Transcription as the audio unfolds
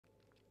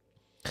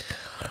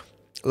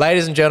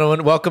Ladies and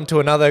gentlemen, welcome to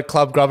another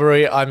Club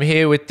Grubbery. I'm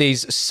here with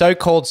these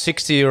so-called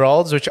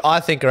 60-year-olds, which I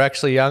think are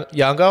actually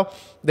younger.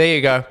 There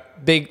you go.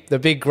 The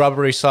big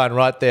Grubbery sign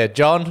right there.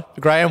 John,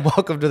 Graham,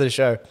 welcome to the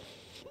show.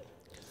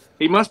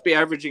 He must be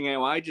averaging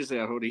our ages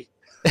out, Hoodie.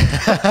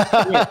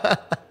 Yeah,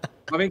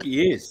 I think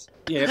he is.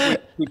 Yeah,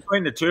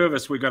 between the two of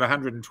us, we've got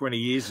 120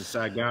 years or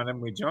so going, haven't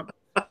we, John?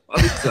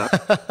 I think so.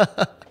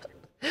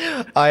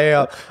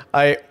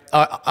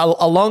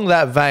 Along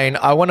that vein,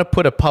 I want to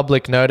put a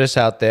public notice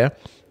out there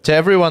to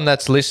everyone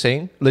that's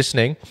listening.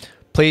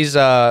 Please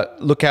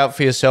look out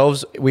for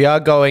yourselves. We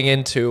are going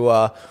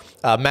into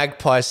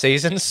magpie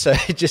season, so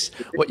just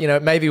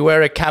maybe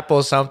wear a cap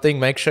or something.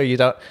 Make sure you're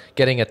not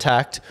getting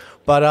attacked.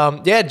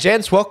 But yeah,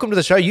 gents, welcome to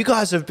the show. You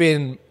guys have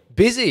been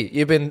busy.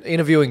 You've been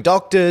interviewing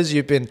doctors.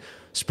 You've been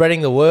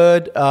spreading the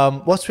word.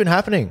 What's been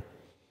happening?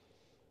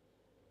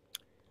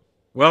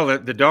 Well,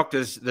 the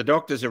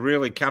doctors are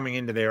really coming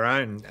into their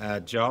own,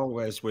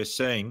 Joel, as we're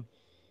seeing.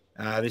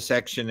 This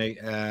action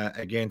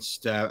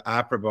against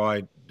AHPRA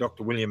by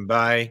Dr. William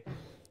Bay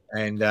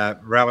and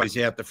rallies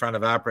out the front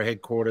of AHPRA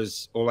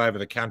headquarters all over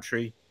the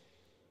country.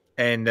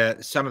 And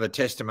some of the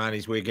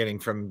testimonies we're getting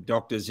from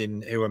doctors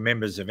who are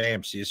members of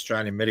AMPS, the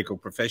Australian Medical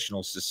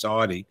Professionals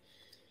Society,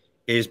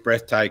 is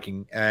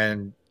breathtaking.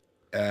 And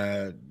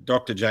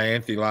Dr.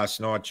 Jayanthi last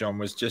night, John,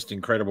 was just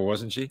incredible,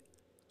 wasn't she?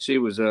 She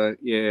was,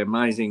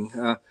 amazing.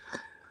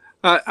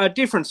 A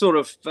different sort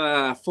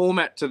of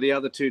format to the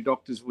other two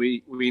doctors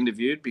we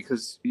interviewed,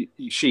 because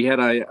she had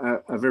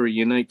a very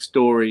unique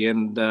story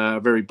and a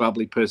very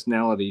bubbly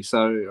personality.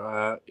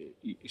 So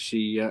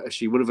she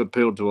would have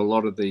appealed to a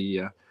lot of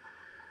the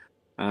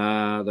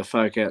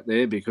folk out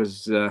there,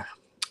 because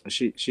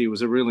she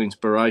was a real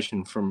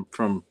inspiration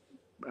from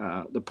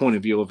the point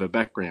of view of her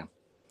background.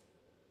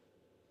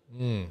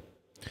 Mm.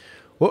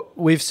 Well,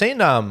 we've seen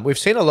a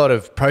lot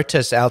of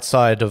protests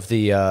outside of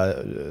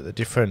the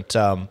different.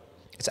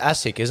 It's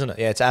ASIC, isn't it?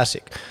 Yeah, it's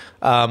ASIC.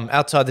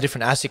 Outside the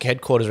different ASIC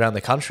headquarters around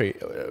the country.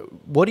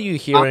 What are you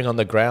hearing on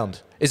the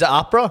ground? Is it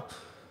AHPRA?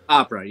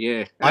 AHPRA,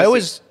 yeah.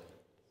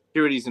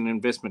 Securities and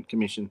Investment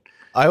Commission.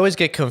 I always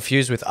get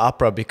confused with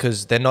AHPRA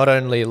because they're not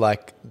only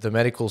like the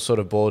medical sort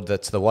of board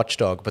that's the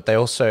watchdog, but they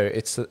also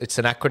it's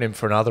an acronym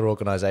for another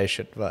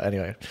organisation. But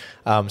anyway,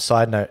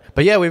 side note.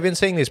 But yeah, we've been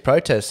seeing these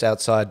protests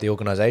outside the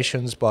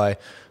organisations by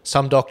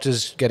some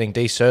doctors getting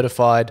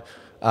decertified,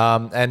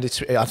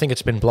 and I think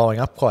it's been blowing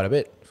up quite a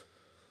bit.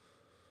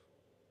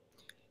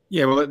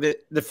 Yeah, well,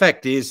 the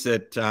fact is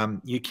that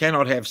you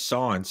cannot have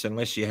science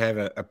unless you have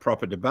a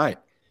proper debate.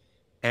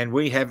 And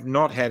we have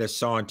not had a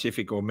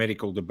scientific or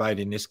medical debate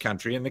in this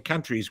country, and the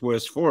country is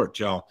worse for it,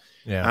 Joel.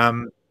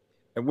 Yeah.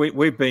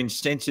 We've been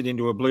censored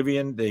into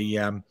oblivion.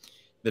 The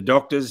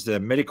doctors, the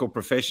medical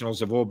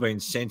professionals have all been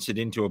censored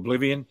into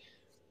oblivion.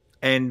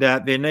 And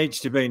there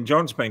needs to be, and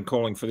John's been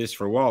calling for this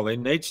for a while, there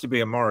needs to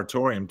be a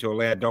moratorium to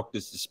allow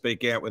doctors to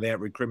speak out without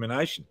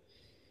recrimination.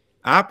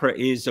 AHPRA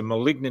is a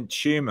malignant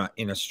tumour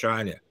in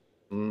Australia.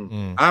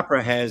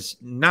 AHPRA has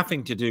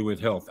nothing to do with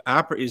health.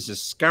 AHPRA is a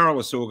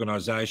scurrilous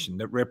organisation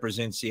that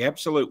represents the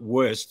absolute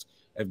worst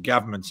of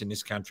governments in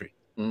this country.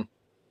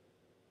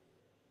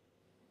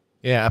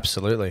 Yeah,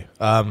 absolutely.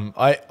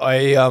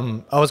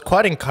 I was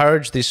quite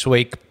encouraged this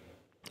week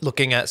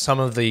looking at some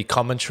of the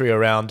commentary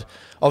around,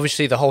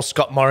 obviously, the whole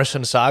Scott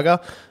Morrison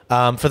saga.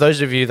 For those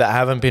of you that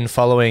haven't been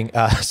following,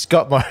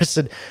 Scott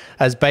Morrison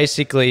has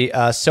basically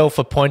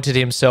self-appointed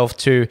himself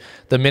to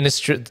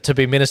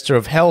be Minister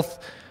of Health,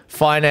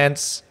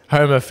 Finance,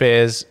 Home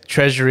Affairs,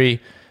 Treasury,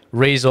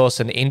 Resource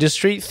and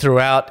Industry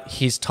throughout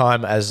his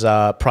time as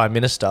Prime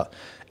Minister.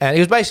 And it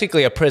was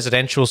basically a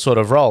presidential sort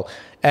of role.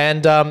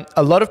 And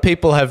a lot of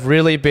people have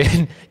really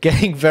been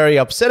getting very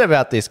upset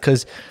about this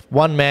because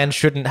one man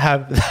shouldn't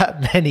have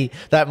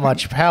that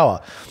much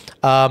power.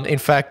 In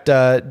fact,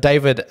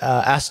 David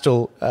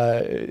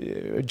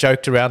Astle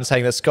joked around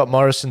saying that Scott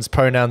Morrison's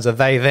pronouns are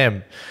they,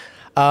 them.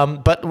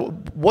 But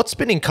what's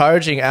been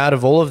encouraging out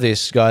of all of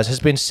this, guys, has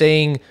been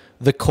seeing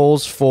the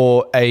calls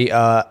for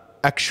a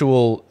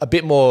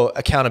bit more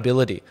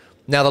accountability.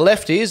 Now, the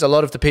left is a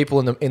lot of the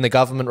people in the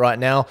government right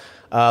now,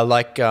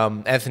 like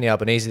Anthony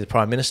Albanese, the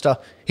Prime Minister.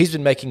 He's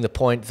been making the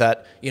point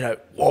that,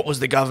 what was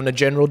the Governor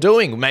General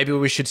doing? Maybe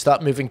we should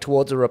start moving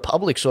towards a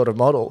republic sort of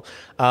model.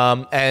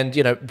 And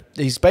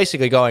he's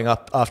basically going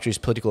up after his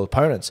political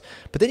opponents.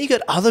 But then you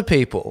get other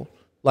people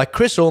like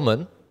Chris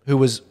Ullman, who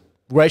was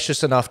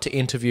gracious enough to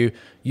interview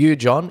you,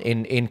 John,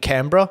 in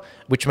Canberra,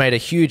 which made a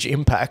huge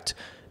impact.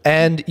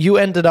 And he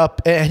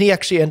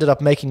actually ended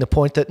up making the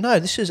point that, no,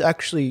 this is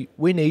actually,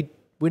 we need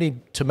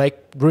to make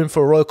room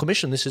for a royal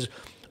commission. This is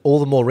all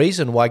the more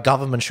reason why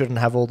government shouldn't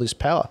have all this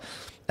power.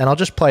 And I'll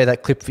just play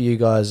that clip for you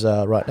guys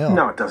right now.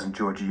 No, it doesn't,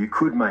 Georgie. You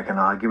could make an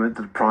argument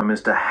that the Prime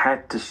Minister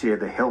had to share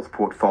the health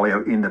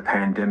portfolio in the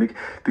pandemic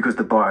because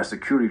the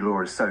biosecurity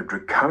law is so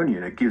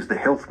draconian. It gives the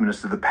health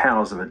minister the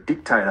powers of a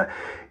dictator.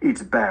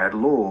 It's bad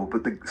law,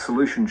 but the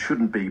solution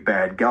shouldn't be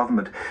bad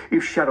government.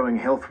 If shadowing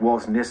health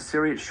was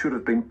necessary, it should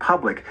have been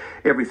public.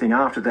 Everything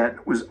after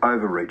that was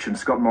overreach, and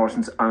Scott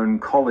Morrison's own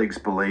colleagues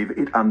believe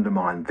it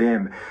undermined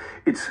them.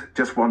 It's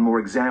just one more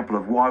example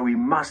of why we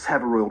must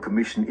have a Royal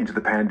Commission into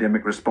the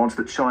pandemic response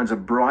that shines a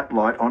bright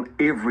light on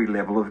every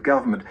level of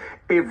government,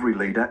 every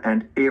leader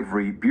and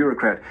every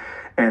bureaucrat.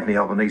 Anthony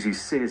Albanese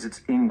says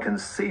it's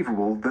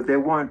inconceivable that there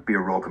won't be a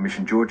Royal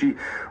Commission, Georgie.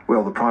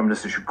 Well, the Prime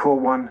Minister should call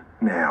one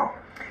now.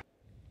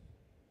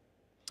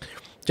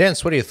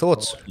 Gents, what are your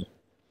thoughts?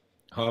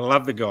 I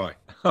love the guy.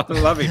 I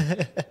love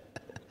him.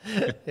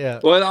 Yeah.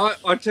 Well,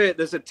 I tell you,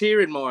 there's a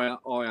tear in my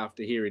eye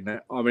after hearing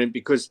that. I mean,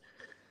 because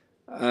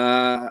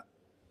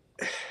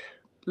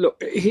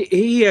look,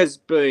 he has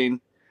been,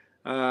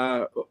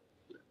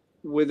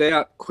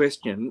 without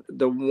question,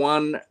 the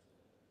one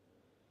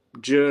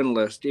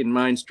journalist in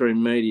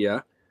mainstream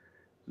media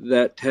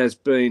that has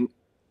been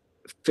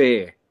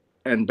fair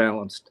and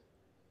balanced.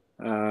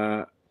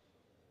 Not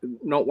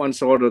one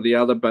side or the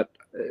other, but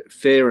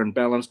fair and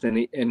balanced,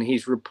 and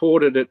he's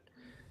reported it,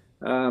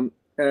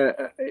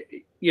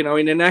 you know,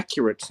 in an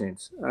accurate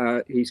sense.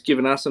 He's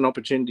given us an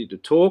opportunity to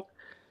talk.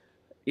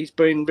 He's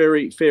been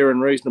very fair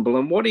and reasonable,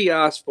 and what he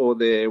asked for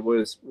there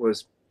was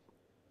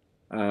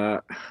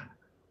well,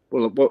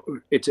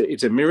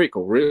 it's a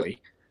miracle,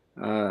 really,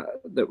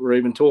 that we're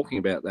even talking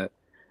about that.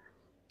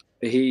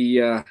 He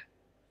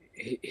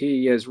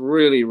has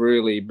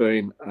really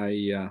been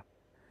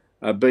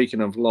a beacon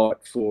of light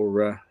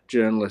for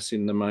journalists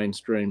in the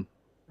mainstream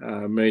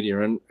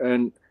media,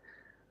 and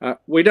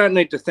we don't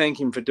need to thank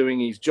him for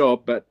doing his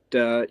job, but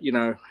you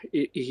know,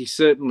 he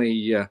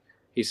certainly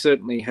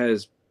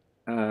has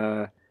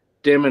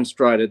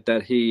demonstrated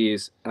that he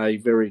is a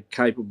very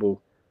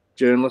capable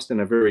journalist and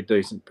a very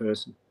decent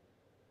person.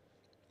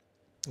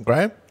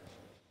 Graham?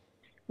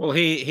 Well,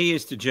 he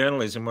is to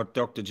journalism what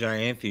Dr.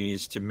 Jay Anthony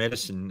is to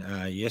medicine.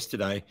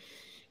 Yesterday,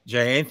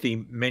 Jay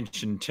Anthony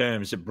mentioned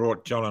terms that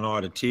brought John and I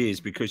to tears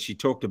because she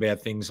talked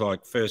about things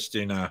like first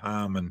do no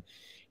harm and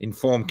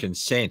informed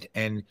consent,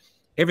 and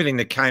everything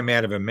that came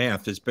out of her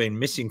mouth has been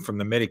missing from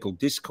the medical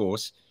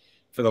discourse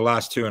for the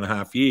last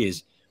 2.5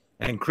 years.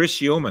 And Chris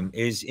Uhlmann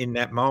is in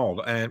that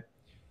mould. And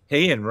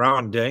he and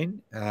Rowan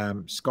Dean,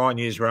 Sky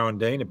News Rowan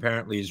Dean,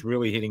 apparently is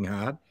really hitting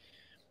hard.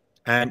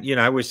 And, you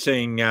know, we're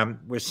seeing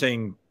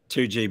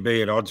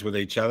 2GB at odds with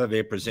each other.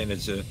 Their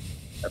presenters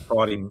are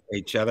fighting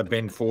each other.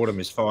 Ben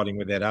Fordham is fighting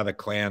with that other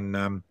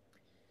clown.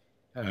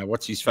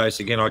 What's his face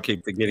again? I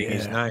keep forgetting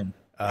his name.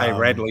 Hey,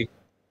 Radley.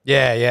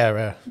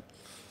 Yeah.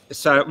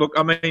 So, look,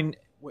 I mean,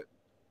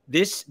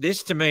 this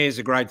to me is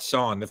a great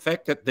sign. The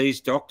fact that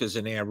these doctors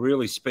are now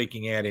really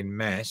speaking out in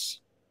mass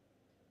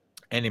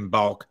and in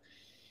bulk,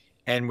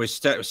 and we're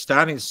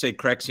starting to see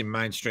cracks in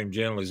mainstream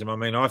journalism. I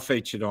mean, I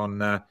featured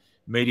on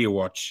Media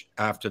Watch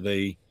after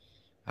the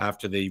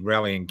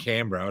rally in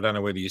Canberra. I don't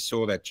know whether you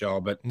saw that,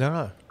 Joel, but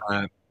no,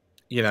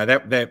 you know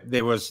that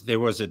there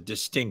was a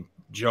distinct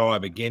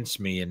jibe against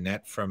me in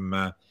that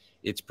from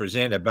its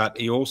presenter, but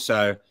he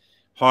also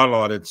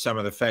highlighted some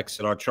of the facts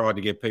that I tried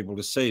to get people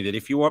to see, that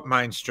if you want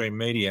mainstream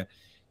media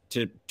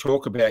to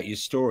talk about your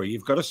story,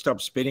 you've got to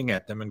stop spitting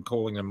at them and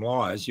calling them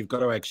liars. You've got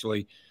to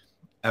actually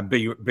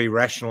be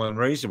rational and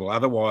reasonable.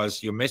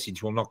 Otherwise, your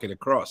message will not get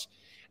across.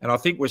 And I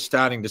think we're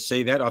starting to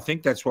see that. I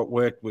think that's what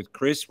worked with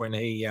Chris when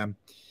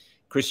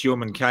Chris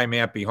Uhlmann came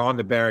out behind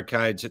the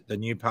barricades at the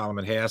new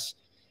Parliament House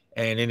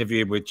and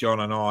interviewed with John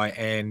and I.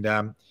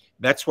 And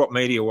that's what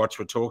Media Watch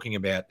were talking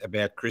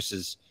about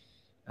Chris's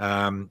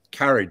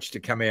courage to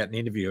come out and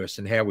interview us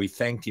and how we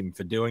thanked him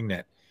for doing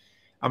that.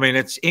 I mean,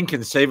 it's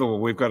inconceivable.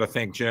 We've got to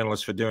thank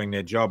journalists for doing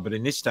their job, but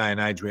in this day and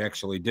age, we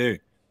actually do.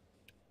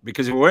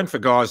 Because if it weren't for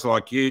guys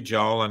like you,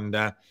 Joel, and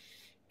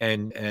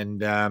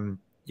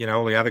you know,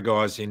 all the other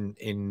guys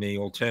in the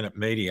alternate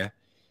media,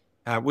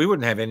 we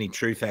wouldn't have any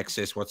truth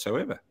access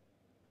whatsoever.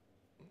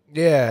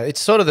 Yeah, it's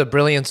sort of the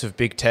brilliance of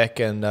big tech,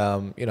 and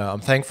you know,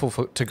 I'm thankful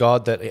to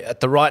God that at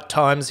the right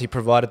times He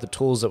provided the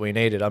tools that we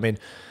needed. I mean,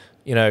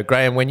 you know,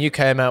 Graham, when you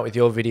came out with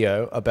your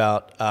video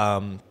about,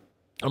 and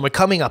we're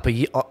coming up a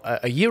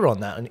year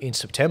on that in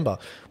September,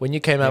 when you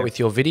came out with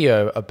your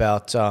video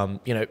about,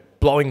 you know,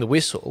 blowing the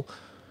whistle,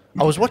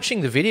 I was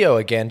watching the video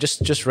again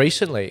just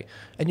recently,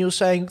 and you were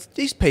saying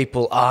these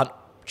people aren't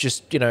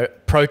just, you know,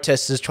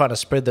 protesters trying to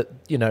spread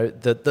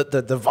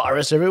the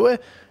virus everywhere.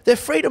 They're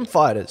freedom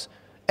fighters,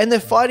 and they're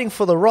fighting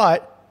for the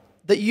right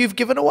that you've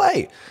given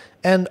away.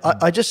 And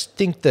I just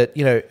think that,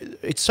 you know,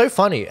 it's so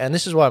funny, and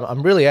this is why I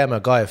really am a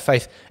guy of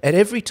faith. And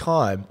every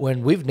time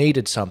when we've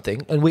needed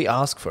something and we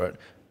ask for it,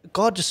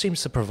 God just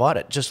seems to provide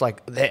it, just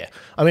like there.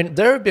 I mean,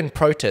 there have been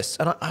protests,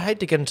 and I hate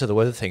to get into the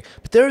weather thing,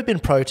 but there have been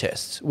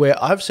protests where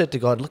I've said to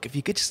God, look, if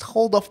you could just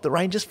hold off the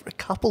rain just for a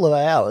couple of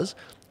hours,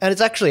 And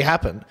it's actually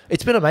happened.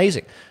 It's been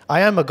amazing.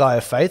 I am a guy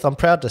of faith. I'm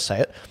proud to say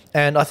it.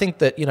 And I think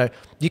that,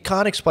 you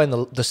can't explain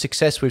the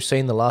success we've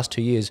seen the last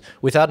 2 years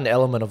without an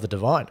element of the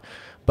divine.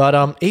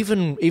 But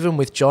even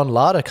with John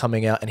Larter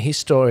coming out and his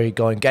story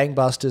going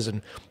gangbusters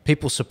and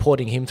people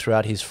supporting him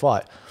throughout his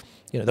fight,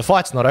 the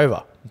fight's not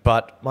over.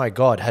 But my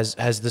God,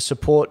 has the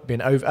support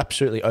been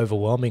absolutely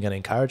overwhelming and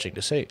encouraging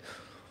to see?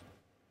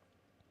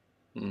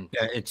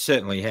 Yeah, it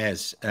certainly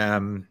has.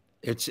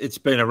 It's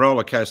been a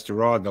roller coaster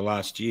ride the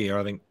last year,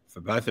 I think, for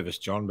both of us,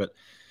 John. But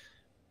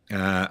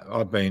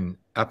I've been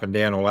up and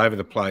down all over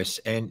the place,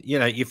 and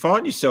you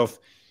find yourself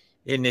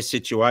in this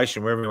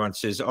situation where everyone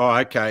says, "Oh,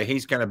 okay,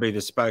 he's going to be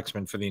the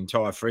spokesman for the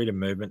entire freedom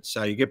movement."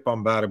 So you get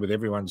bombarded with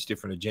everyone's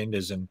different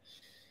agendas,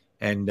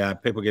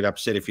 and people get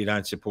upset if you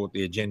don't support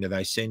the agenda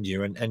they send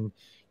you, and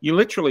you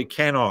literally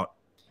cannot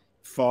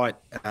fight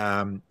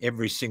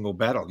every single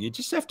battle. You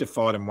just have to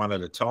fight them one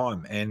at a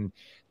time. And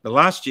the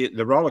last year,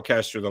 the roller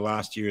coaster of the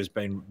last year has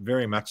been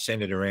very much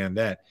centered around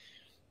that.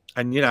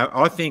 And,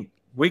 I think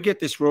we get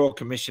this Royal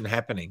Commission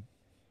happening.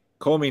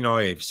 Call me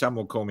naive. Some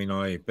will call me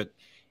naive. But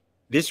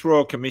this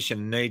Royal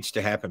Commission needs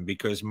to happen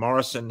because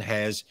Morrison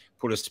has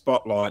put a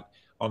spotlight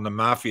on the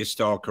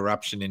mafia-style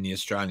corruption in the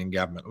Australian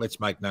government. Let's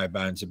make no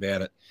bones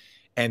about it.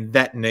 And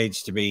that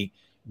needs to be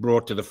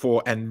brought to the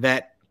fore. And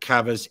that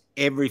covers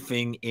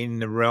everything in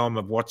the realm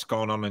of what's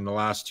gone on in the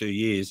last 2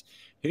 years.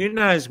 Who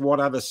knows what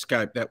other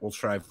scope that will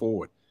throw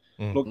forward?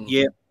 Mm-hmm. Look,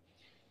 yeah,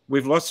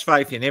 we've lost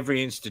faith in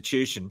every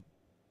institution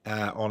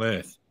on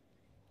earth,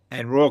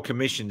 and Royal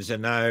Commissions are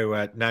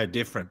no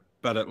different.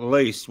 But at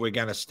least we're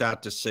going to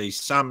start to see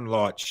some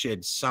light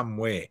shed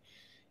somewhere,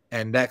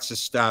 and that's a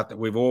start that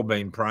we've all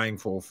been praying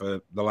for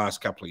the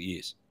last couple of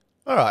years.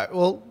 All right,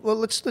 well,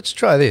 let's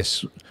try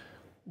this.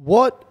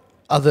 What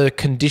are the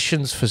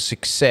conditions for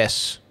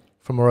success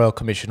from a Royal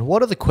Commission?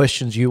 What are the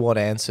questions you want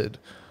answered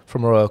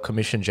from a Royal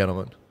Commission,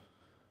 gentlemen?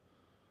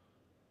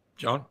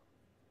 John?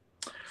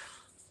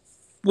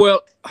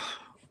 Well,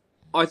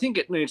 I think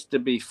it needs to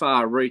be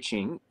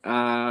far-reaching.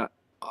 I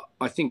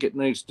think it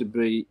needs to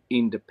be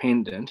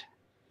independent,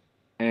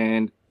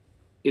 and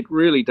it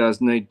really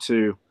does need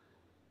to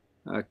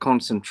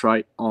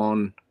concentrate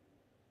on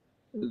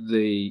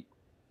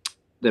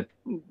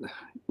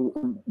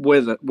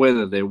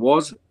whether there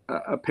was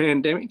a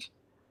pandemic,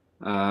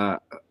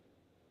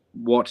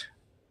 what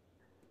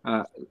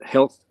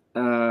health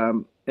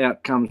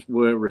outcomes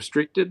were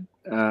restricted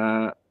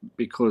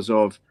because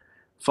of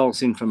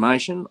false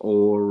information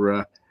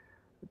or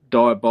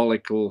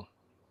diabolical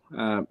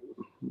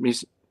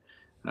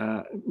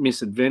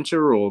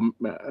misadventure, or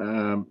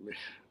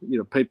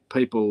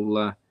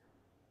people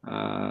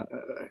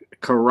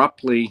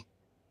corruptly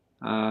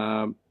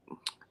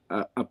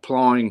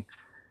applying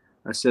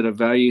a set of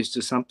values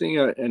to something.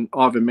 And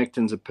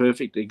ivermectin's a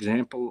perfect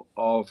example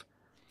of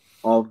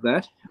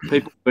that.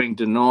 People being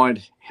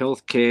denied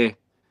healthcare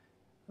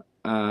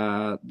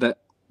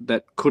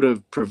that could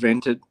have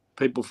prevented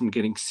people from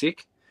getting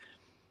sick.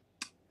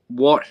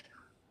 What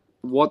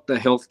the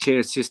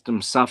healthcare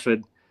system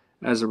suffered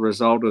as a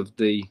result of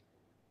the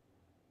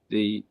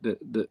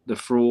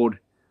fraud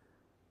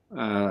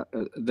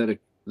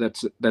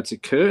that's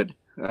occurred.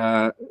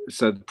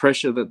 So the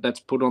pressure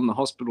that's put on the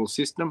hospital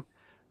system,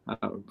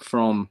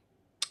 from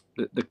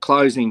the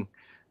closing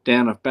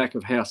down of back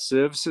of house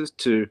services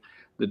to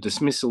the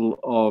dismissal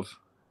of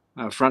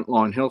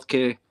frontline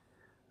healthcare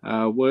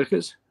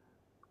workers,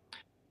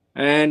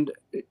 and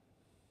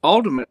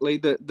ultimately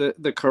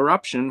the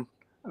corruption,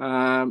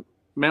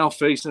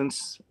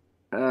 malfeasance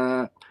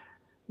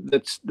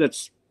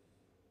that's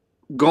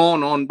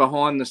gone on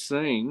behind the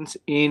scenes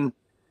in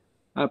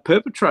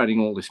perpetrating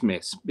all this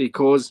mess.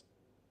 Because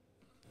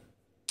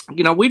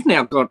we've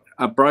now got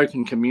a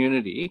broken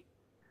community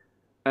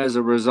as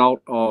a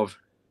result of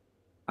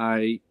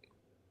a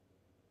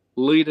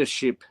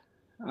leadership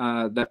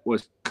that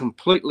was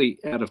completely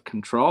out of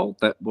control,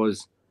 that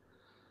was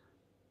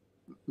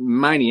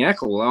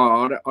maniacal.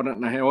 I don't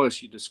know how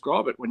else you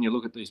describe it when you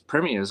look at these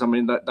premiers. I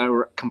mean, they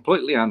were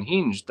completely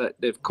unhinged. That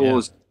they've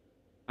caused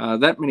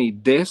that many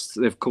deaths,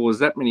 they've caused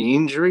that many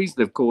injuries,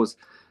 they've caused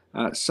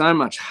so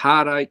much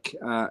heartache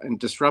and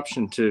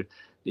disruption to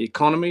the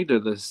economy, to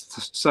the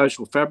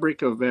social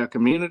fabric of our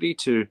community,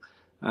 to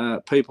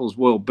people's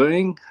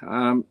well-being.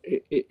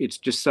 It's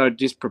just so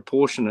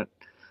disproportionate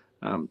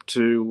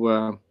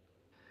to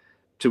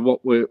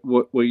what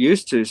we're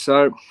used to.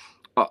 So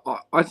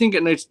I think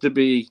it needs to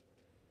be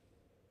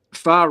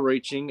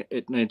far-reaching.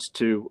 It needs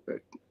to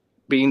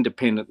be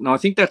independent, and I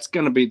think that's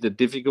going to be the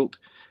difficult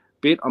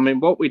bit. I mean,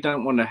 what we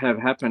don't want to have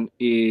happen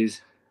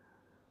is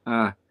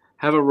have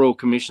a Royal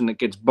Commission that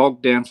gets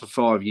bogged down for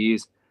 5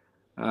 years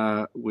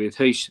with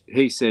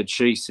he said,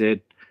 she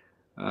said,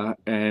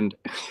 and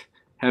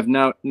have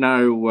no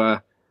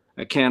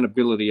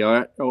accountability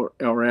or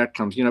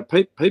outcomes.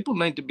 People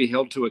need to be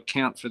held to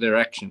account for their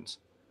actions,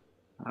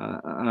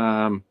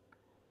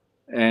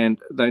 and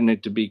they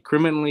need to be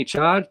criminally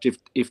charged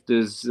if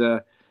there's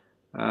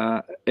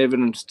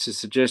evidence to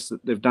suggest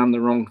that they've done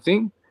the wrong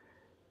thing,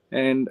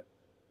 and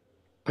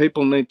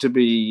people need to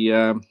be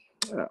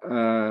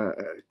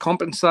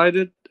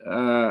compensated,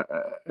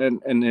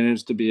 and there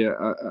needs to be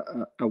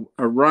a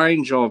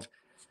range of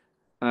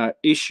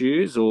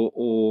issues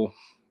or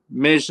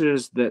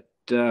measures that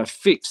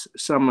fix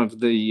some of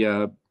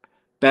the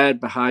bad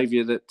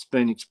behaviour that's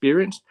been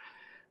experienced,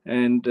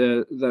 and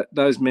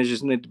those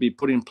measures need to be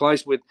put in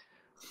place with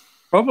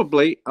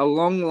probably a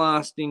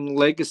long-lasting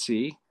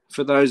legacy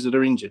for those that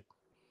are injured.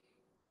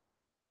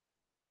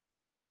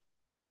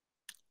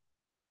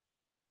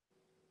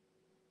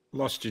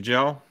 Lost you,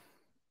 Joel.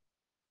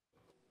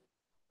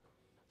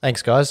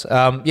 Thanks, guys.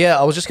 Yeah,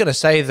 I was just going to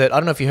say that I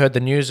don't know if you heard the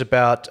news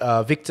about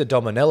Victor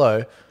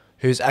Dominello,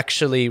 who's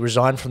actually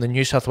resigned from the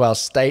New South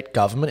Wales state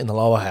government in the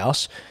lower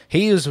house.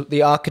 He is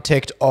the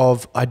architect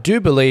of, I do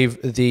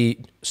believe, the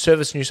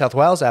Service New South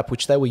Wales app,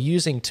 which they were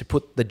using to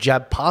put the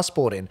jab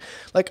passport in.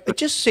 Like, it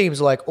just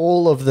seems like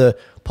all of the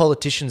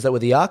politicians that were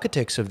the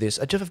architects of this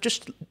have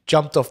just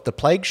jumped off the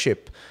plague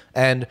ship.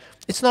 And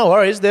it's no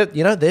worries.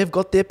 They've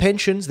got their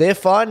pensions. They're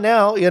fine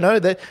now.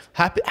 They're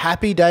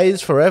happy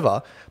days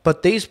forever.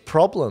 But these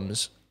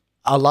problems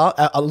are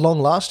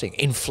long-lasting.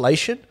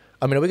 Inflation.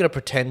 I mean, are we going to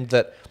pretend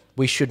that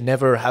we should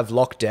never have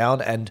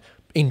lockdown and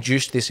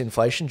induce this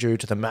inflation due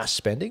to the mass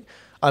spending?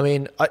 I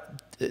mean,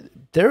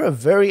 there are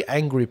very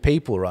angry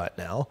people right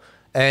now,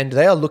 and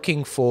they are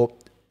looking for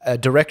a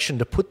direction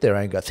to put their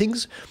anger.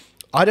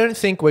 I don't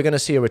think we're going to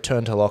see a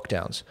return to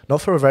lockdowns,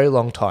 not for a very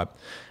long time.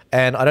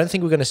 And I don't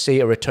think we're going to see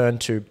a return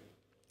to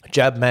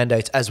jab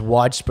mandates as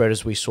widespread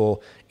as we saw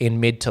in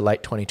mid to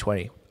late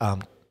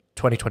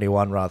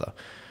 2021 rather.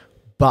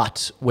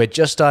 But we're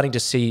just starting to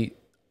see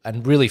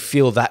and really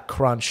feel that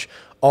crunch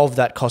of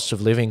that cost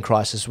of living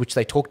crisis, which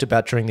they talked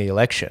about during the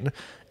election.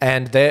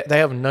 And they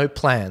have no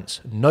plans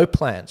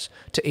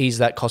to ease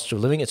that cost of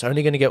living. It's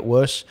only going to get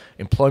worse.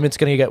 Employment's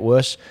going to get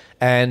worse.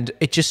 And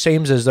it just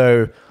seems as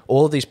though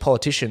all of these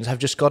politicians have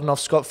just gotten off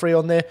scot-free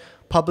on their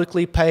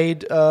publicly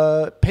paid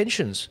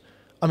pensions.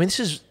 I mean,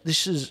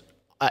 this is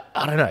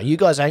I don't know. Are you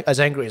guys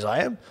as angry as I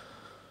am?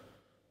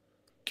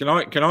 Can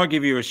I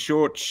give you a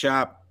short,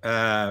 sharp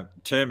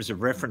terms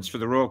of reference for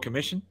the Royal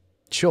Commission?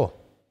 Sure.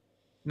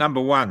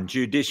 Number 1,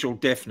 judicial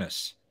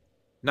deafness.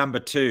 Number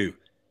 2,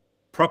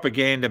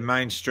 propaganda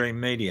mainstream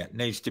media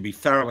needs to be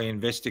thoroughly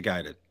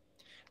investigated.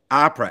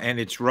 APRA and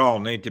its role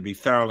need to be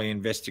thoroughly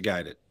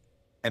investigated,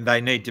 and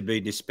they need to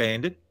be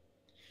disbanded.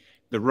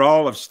 The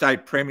role of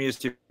state premiers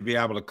to be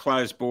able to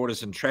close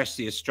borders and trash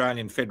the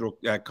Australian Federal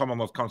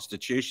Commonwealth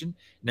Constitution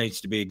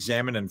needs to be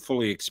examined and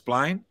fully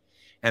explained.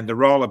 And the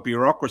role of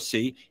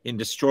bureaucracy in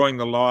destroying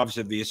the lives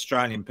of the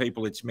Australian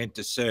people it's meant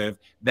to serve,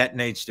 that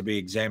needs to be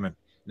examined.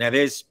 Now,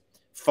 there's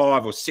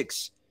 5 or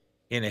 6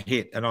 in a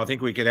hit, and I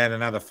think we could add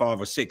another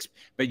 5 or 6.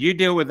 But you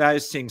deal with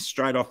those things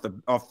straight off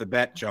the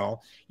bat,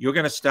 Joel, you're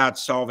going to start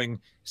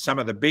solving some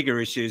of the bigger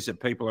issues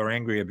that people are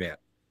angry about.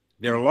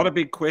 There are a lot of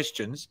big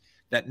questions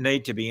that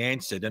need to be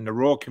answered, and the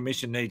Royal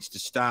Commission needs to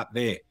start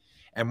there.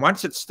 And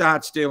once it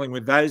starts dealing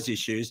with those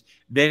issues,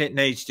 then it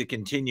needs to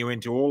continue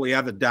into all the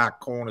other dark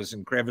corners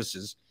and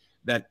crevices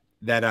that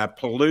are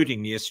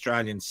polluting the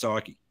Australian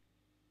psyche.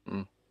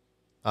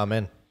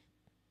 Amen.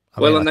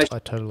 I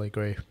totally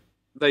agree.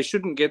 They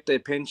shouldn't get their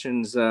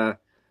pensions, Joel.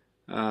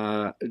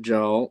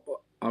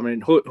 I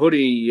mean,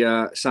 Hoodie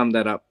summed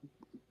that up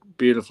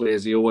beautifully,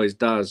 as he always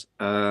does.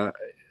 So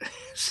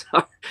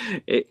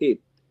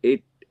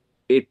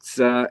it's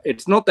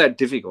not that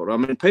difficult. I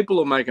mean, people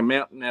will make a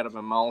mountain out of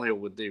a molehill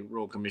with the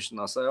Royal Commission.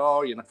 They'll say,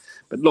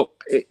 but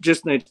look, it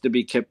just needs to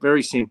be kept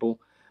very simple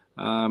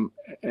and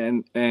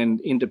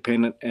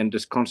independent, and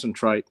just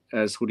concentrate,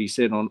 as Hoodie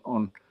said,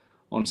 on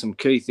some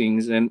key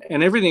things, and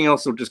everything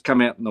else will just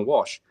come out in the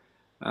wash.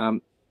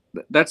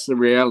 That's the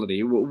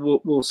reality.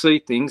 We'll see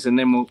things, and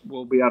then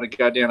we'll be able to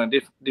go down a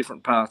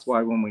different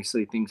pathway when we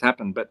see things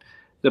happen. But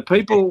the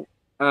people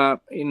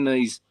in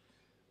these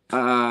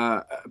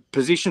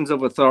positions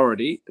of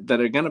authority that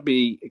are going to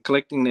be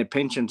collecting their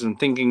pensions and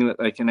thinking that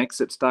they can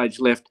exit stage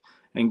left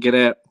and get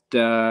out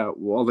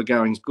while the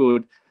going's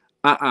good,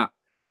 there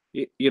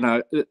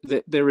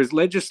is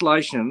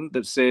legislation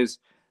that says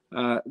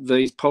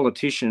these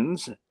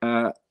politicians,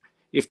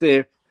 if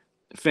they're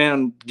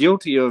found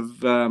guilty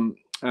of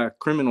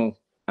criminal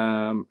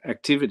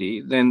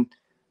activity, then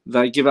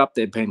they give up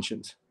their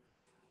pensions.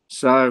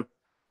 So,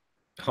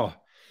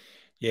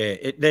 yeah,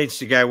 it needs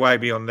to go way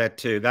beyond that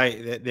too.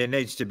 There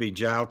needs to be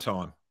jail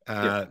time.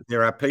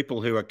 There are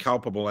people who are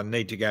culpable and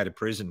need to go to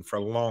prison for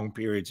long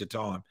periods of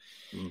time.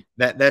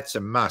 That's a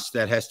must.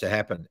 That has to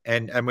happen.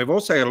 And we've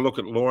also got to look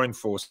at law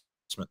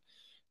enforcement.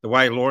 The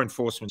way law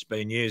enforcement's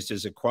been used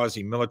as a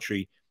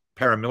quasi-military,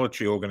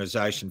 paramilitary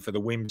organisation for the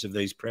whims of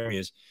these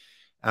premiers.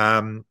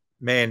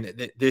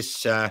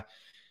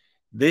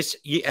 This,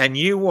 and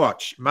you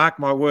watch, mark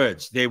my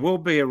words, there will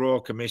be a Royal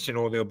Commission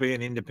or there'll be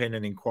an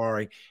independent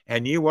inquiry,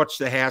 and you watch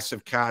the House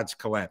of Cards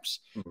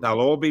collapse. They'll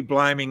all be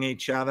blaming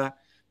each other.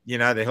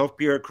 The health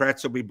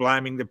bureaucrats will be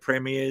blaming the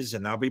premiers,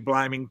 and they'll be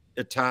blaming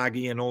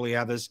Atagi and all the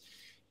others.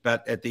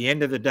 But at the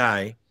end of the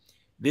day,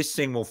 this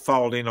thing will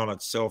fold in on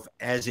itself,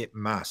 as it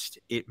must.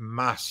 It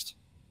must,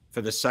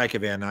 for the sake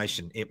of our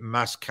nation. It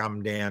must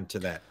come down to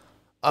that.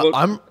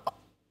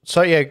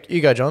 So yeah,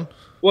 you go, John.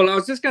 Well, I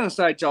was just going to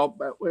say, Joel,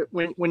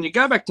 when you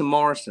go back to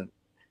Morrison,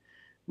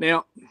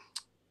 now,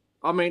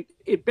 I mean,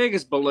 it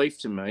beggars belief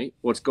to me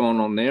what's going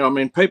on there. I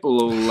mean, people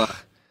will,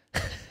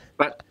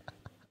 but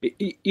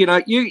you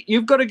know,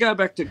 you've got to go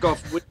back to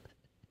Gough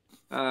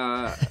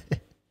Whitlam,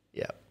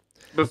 yeah,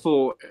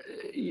 before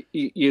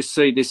you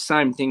see this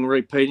same thing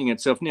repeating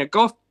itself. Now,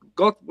 Gough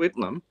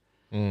Whitlam,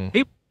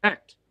 he was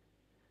sacked.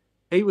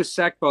 He was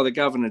sacked by the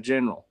Governor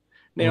General.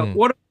 Now,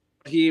 what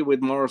here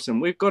with Morrison,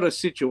 we've got a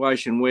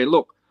situation where,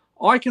 look,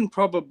 I can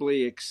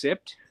probably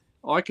accept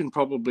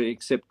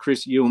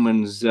Chris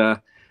Uhlmann's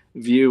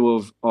view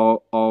of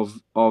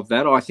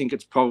that. I think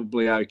it's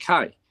probably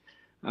okay.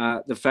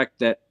 The fact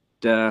that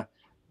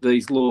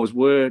these laws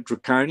were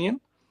draconian,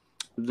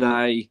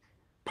 they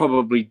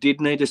probably did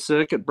need a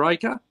circuit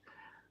breaker.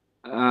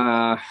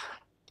 The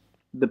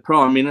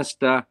Prime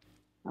Minister,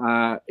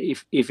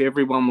 if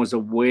everyone was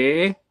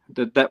aware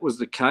that that was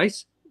the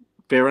case,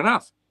 fair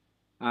enough.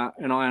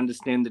 And I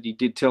understand that he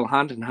did tell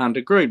Hunt, and Hunt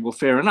agreed. Well,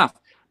 fair enough.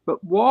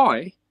 But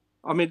why?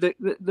 I mean,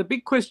 the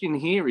big question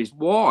here is,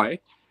 why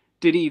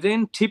did he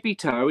then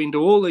tippy-toe into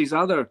all these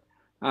other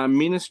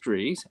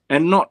ministries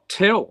and not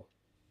tell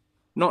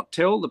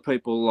the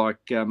people like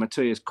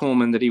Matthias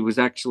Cormann that he was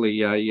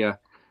actually a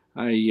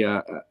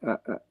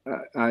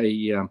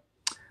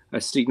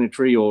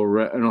signatory or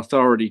an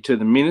authority to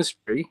the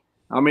ministry?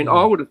 I mean,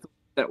 I would have thought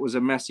that was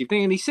a massive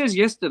thing. And he says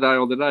yesterday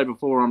or the day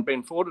before on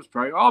Ben Forder's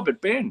program, oh,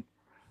 but Ben,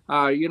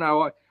 you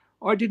know,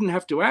 I didn't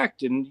have to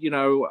act, and, you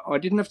know, I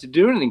didn't have to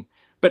do anything.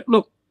 But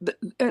look,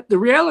 the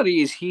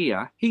reality is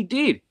here, he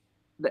did.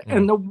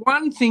 And the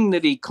one thing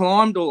that he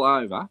climbed all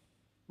over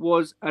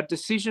was a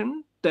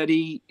decision that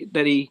he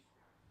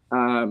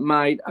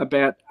made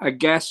about a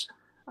gas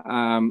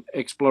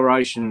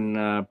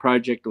exploration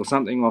project or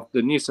something off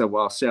the New South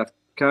Wales south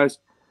coast.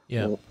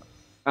 Yeah.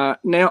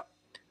 Now,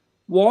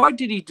 why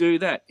did he do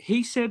that?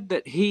 He said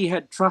that he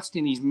had trust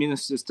in his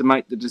ministers to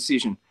make the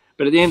decision.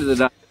 But at the end of the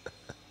day,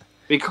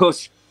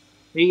 because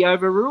he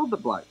overruled the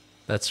bloke.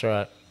 That's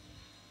right.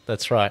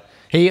 That's right.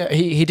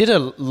 He did a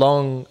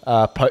long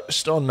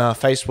post on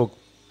Facebook,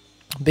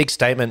 big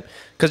statement.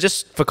 Because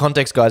just for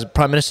context, guys,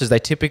 prime ministers, they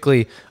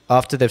typically,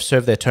 after they've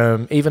served their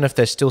term, even if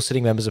they're still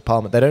sitting members of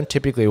parliament, they don't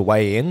typically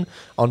weigh in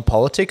on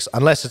politics,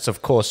 unless it's,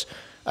 of course,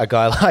 a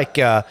guy like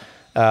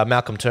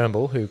Malcolm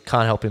Turnbull, who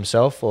can't help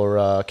himself,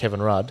 or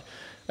Kevin Rudd.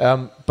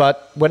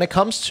 But when it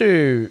comes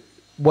to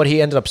what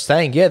he ended up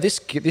saying, yeah, this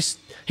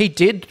he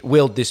did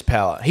wield this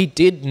power. He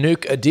did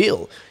nuke a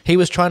deal. He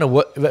was trying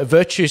to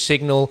virtue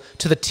signal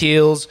to the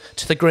Teals,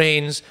 to the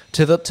Greens,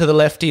 to the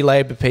lefty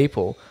Labor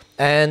people,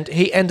 and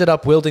he ended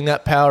up wielding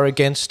that power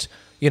against,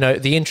 you know,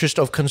 the interest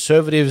of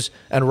conservatives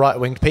and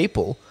right-winged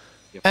people.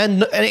 Yep.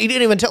 And he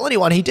didn't even tell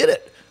anyone he did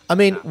it. I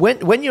mean,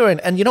 when you're in,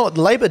 and you know what,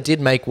 Labor did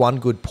make one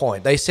good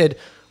point. They said,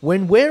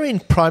 when we're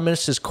in Prime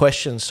Minister's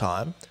questions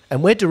time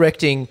and we're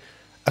directing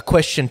a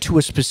question to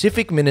a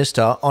specific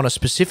minister on a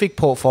specific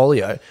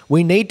portfolio,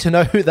 we need to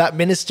know who that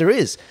minister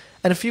is.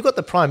 And if you've got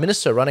the Prime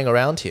Minister running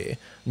around here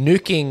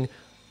nuking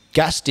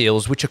gas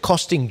deals which are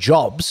costing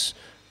jobs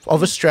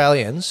of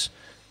Australians,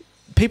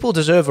 people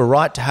deserve a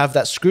right to have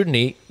that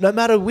scrutiny no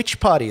matter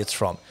which party it's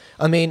from.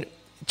 I mean,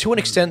 to an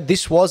extent,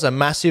 this was a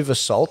massive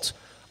assault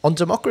on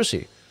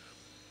democracy.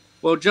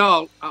 Well,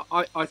 Joel,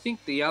 I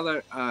think the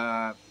other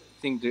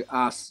thing to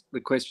ask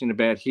the question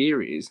about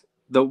here is,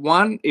 the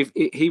one, if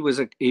he was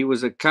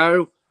a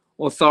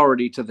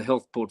co-authority to the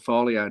health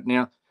portfolio.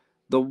 Now,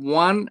 the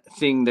one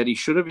thing that he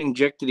should have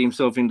injected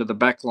himself into the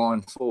back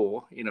line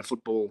for, in a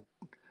football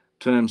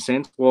term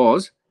sense,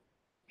 was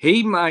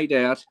he made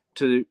out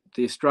to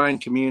the Australian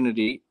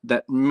community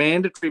that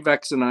mandatory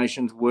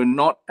vaccinations were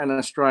not an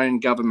Australian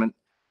government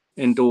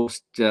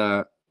endorsed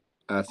thing.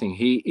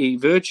 He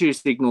virtue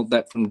signalled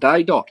that from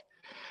day dot.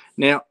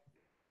 Now,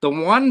 the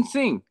one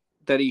thing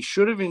that he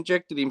should have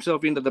injected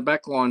himself into the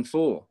back line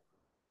for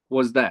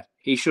was that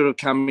he should have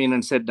come in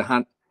and said to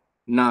Hunt,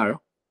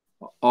 no,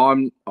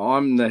 I'm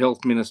the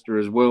health minister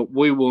as well.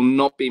 We will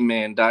not be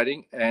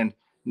mandating, and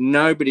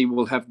nobody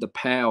will have the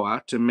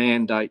power to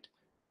mandate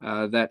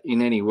that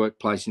in any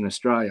workplace in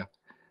Australia.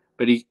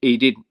 But he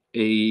didn't.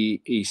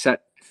 He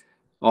sat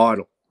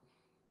idle.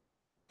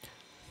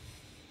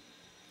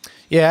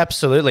 Yeah,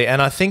 absolutely.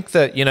 And I think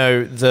that, you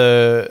know,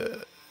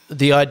 the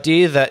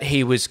idea that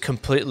he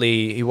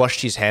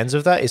washed his hands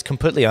of that is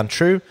completely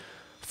untrue.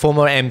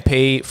 Former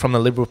MP from the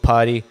Liberal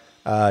Party,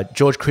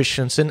 George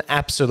Christensen,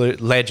 absolute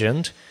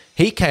legend,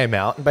 he came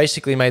out and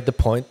basically made the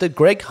point that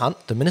Greg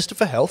Hunt, the Minister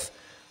for Health,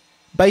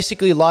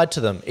 basically lied to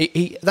them.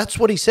 That's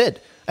what he said.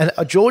 And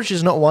George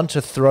is not one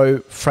to throw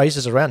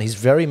phrases around. He's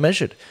very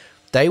measured.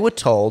 They were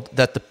told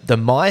that the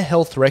My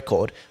Health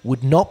record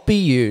would not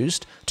be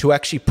used to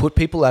actually put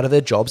people out of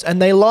their jobs,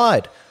 and they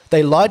lied.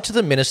 They lied to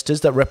the ministers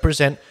that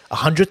represent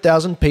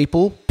 100,000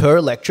 people per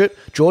electorate.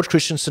 George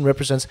Christensen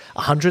represents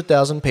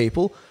 100,000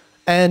 people.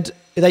 And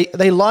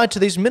they lied to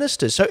these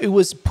ministers. So it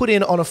was put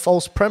in on a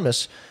false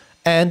premise.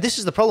 And this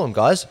is the problem,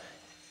 guys.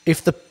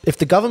 If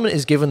the government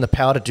is given the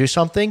power to do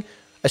something,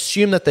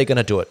 assume that they're going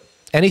to do it.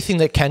 Anything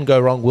that can go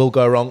wrong will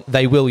go wrong.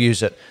 They will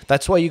use it.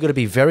 That's why you've got to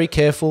be very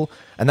careful.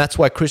 And that's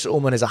why Chris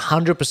Ullman is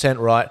 100%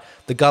 right.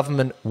 The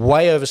government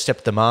way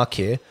overstepped the mark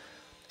here.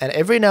 And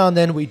every now and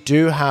then we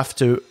do have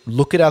to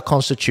look at our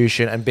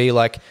constitution and be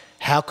like,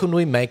 how can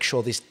we make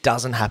sure this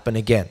doesn't happen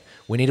again?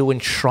 We need to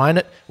enshrine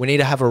it. We need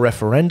to have a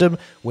referendum.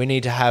 We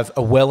need to have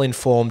a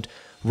well-informed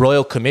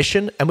royal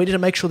commission. And we need to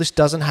make sure this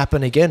doesn't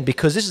happen again,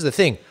 because this is the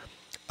thing.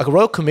 A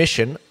royal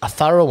commission, a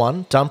thorough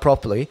one, done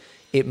properly,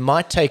 it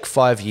might take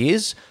 5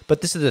 years,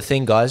 but this is the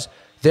thing, guys.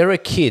 There are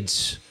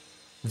kids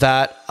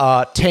that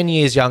are 10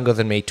 years younger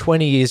than me,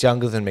 20 years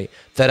younger than me,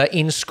 that are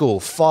in school,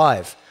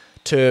 5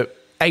 to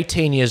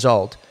 18 years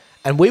old.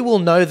 And we will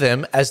know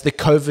them as the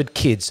COVID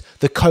kids,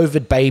 the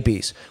COVID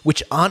babies,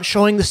 which aren't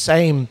showing the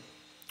same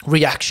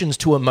reactions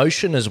to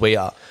emotion as we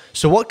are.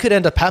 So what could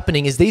end up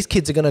happening is these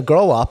kids are going to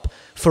grow up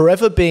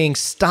forever being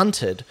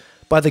stunted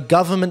by the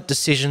government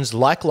decisions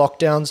like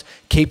lockdowns,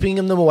 keeping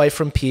them away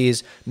from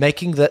peers,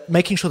 making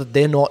sure that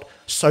they're not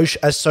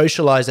as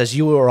socialized as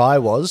you or I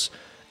was.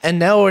 And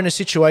now we're in a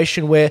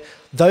situation where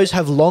those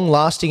have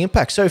long-lasting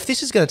impacts. So if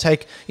this is going to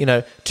take,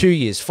 2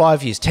 years,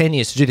 5 years, 10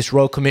 years to do this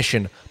Royal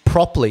Commission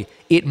properly,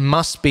 it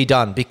must be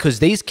done, because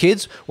these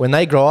kids, when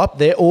they grow up,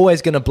 they're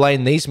always going to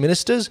blame these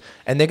ministers,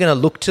 and they're going to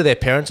look to their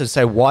parents and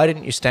say, why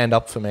didn't you stand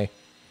up for me?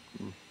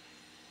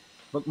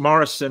 Look,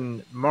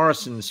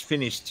 Morrison's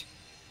finished.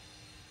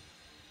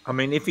 I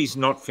mean, if he's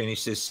not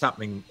finished, there's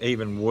something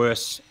even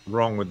worse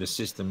wrong with the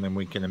system than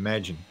we can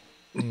imagine.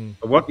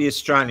 But what the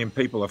Australian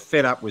people are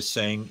fed up with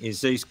seeing is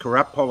these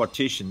corrupt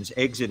politicians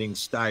exiting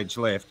stage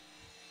left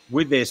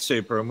with their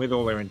super and with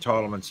all their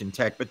entitlements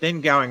intact, but then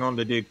going on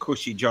to do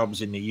cushy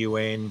jobs in the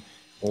UN,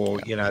 or,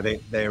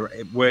 they're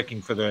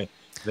working for the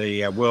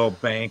World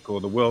Bank or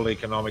the World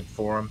Economic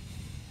Forum.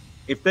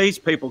 If these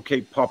people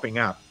keep popping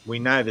up, we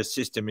know the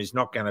system is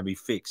not going to be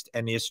fixed,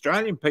 and the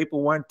Australian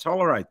people won't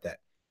tolerate that.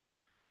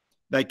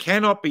 They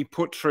cannot be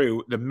put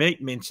through the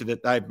meat mincer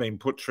that they've been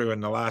put through in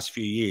the last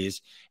few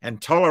years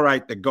and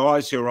tolerate the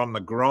guys who are on the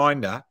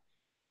grinder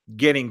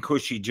getting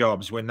cushy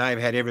jobs when they've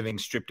had everything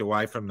stripped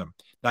away from them.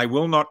 They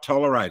will not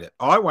tolerate it.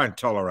 I won't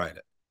tolerate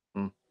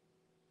it.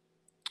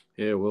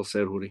 Yeah, well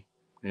said, Woody.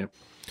 Yeah,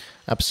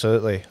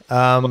 absolutely.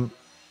 The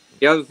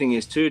other thing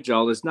is too,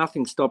 Joel, there's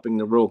nothing stopping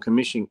the Royal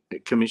Commission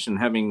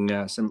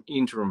having some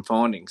interim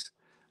findings.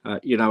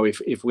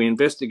 If we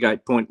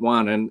investigate point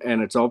one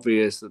and it's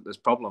obvious that there's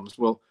problems,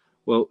 well,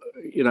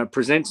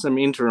 present some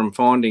interim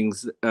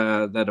findings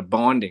that are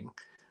binding,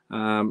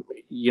 in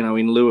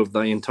lieu of the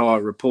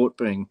entire report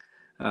being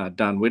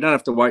done. We don't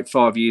have to wait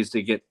 5 years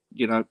to get,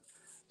 the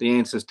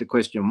answers to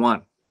question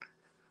one.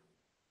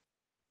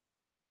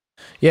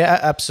 Yeah,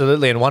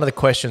 absolutely. And one of the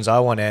questions I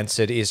want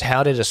answered is,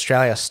 how did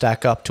Australia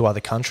stack up to other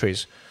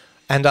countries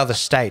and other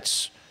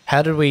states?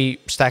 How did we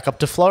stack up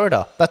to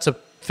Florida? That's a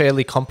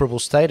fairly comparable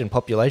state in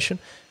population.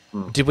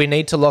 Did we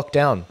need to lock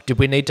down? Did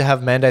we need to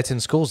have mandates in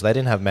schools? They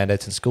didn't have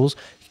mandates in schools.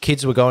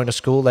 Kids were going to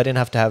school. They didn't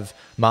have to have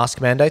mask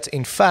mandates.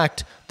 In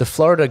fact, the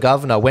Florida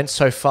governor went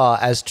so far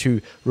as to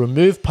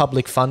remove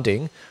public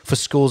funding for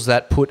schools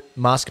that put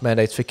mask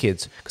mandates for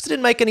kids, because it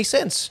didn't make any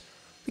sense.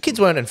 The kids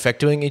weren't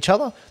infecting each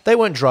other. They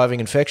weren't driving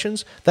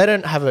infections. They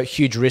don't have a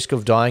huge risk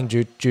of dying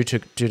due to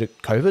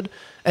COVID.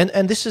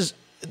 And this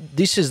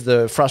is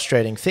the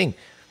frustrating thing.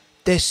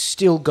 They're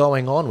still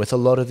going on with a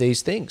lot of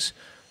these things,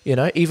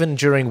 even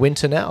during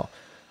winter now.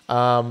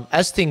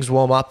 As things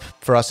warm up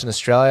for us in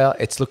Australia,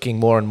 it's looking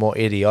more and more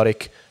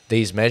idiotic,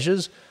 these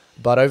measures.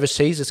 But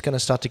overseas, it's going to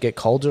start to get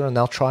colder, and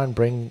they'll try and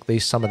bring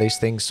some of these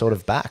things sort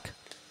of back.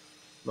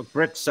 Look,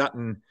 Brett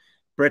Sutton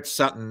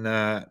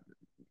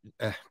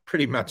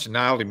pretty much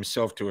nailed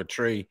himself to a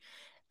tree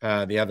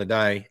the other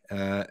day,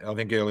 I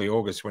think early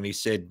August, when he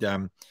said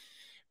that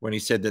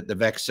the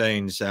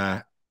vaccines,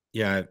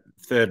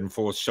 third and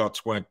fourth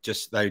shots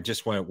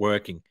just weren't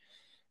working.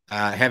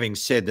 Having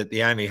said that,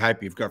 the only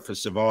hope you've got for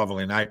survival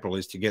in April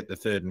is to get the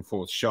third and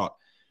fourth shot.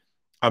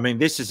 I mean,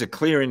 this is a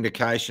clear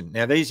indication.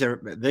 Now, these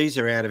are these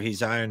are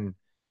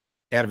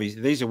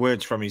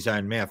words from his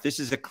own mouth. This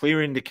is a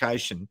clear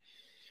indication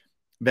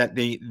that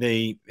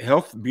the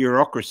health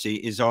bureaucracy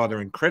is either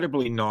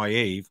incredibly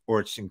naive or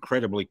it's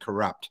incredibly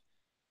corrupt.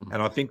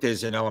 And I think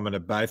there's an element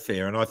of both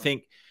there. And I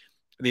think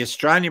the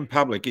Australian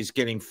public is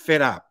getting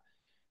fed up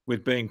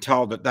with being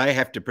told that they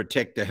have to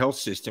protect the health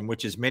system,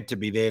 which is meant to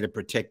be there to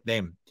protect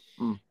them.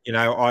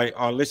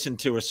 I listened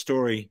to a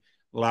story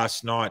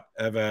last night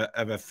of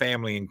a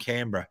family in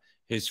Canberra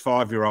whose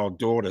 5-year-old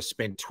daughter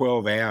spent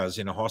 12 hours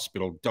in a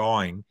hospital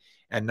dying,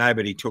 and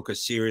nobody took her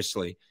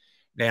seriously.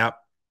 Now,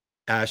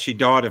 she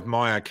died of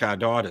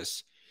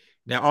myocarditis.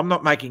 Now, I'm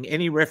not making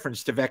any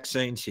reference to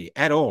vaccines here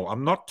at all.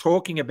 I'm not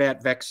talking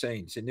about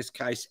vaccines in this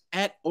case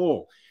at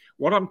all.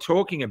 What I'm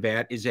talking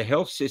about is a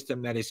health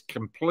system that is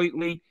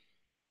completely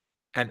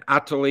and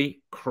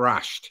utterly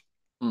crushed.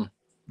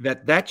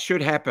 That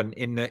should happen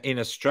in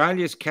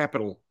Australia's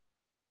capital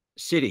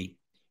city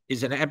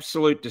is an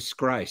absolute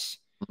disgrace.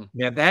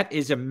 Now, that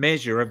is a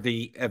measure of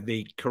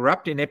the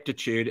corrupt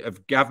ineptitude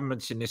of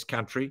governments in this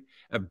country,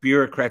 of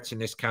bureaucrats in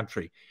this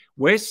country.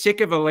 We're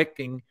sick of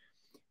electing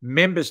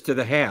members to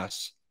the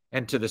House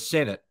and to the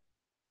Senate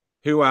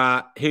who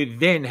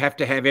then have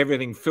to have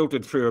everything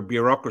filtered through a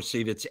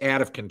bureaucracy that's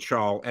out of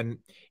control. And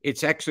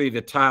it's actually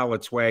the tail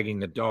that's wagging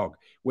the dog.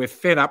 We're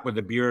fed up with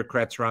the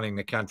bureaucrats running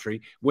the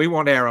country. We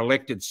want our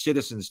elected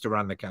citizens to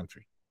run the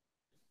country.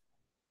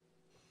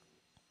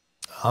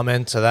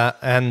 Amen to that.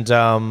 And,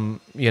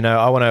 you know,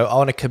 I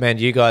want to commend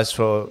you guys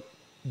for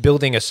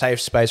building a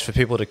safe space for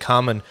people to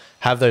come and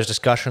have those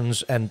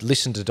discussions and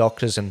listen to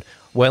doctors and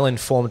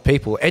well-informed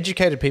people,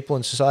 educated people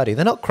in society.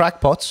 They're not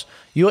crackpots.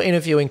 You're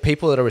interviewing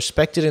people that are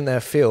respected in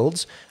their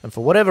fields, and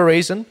for whatever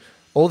reason,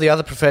 all the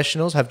other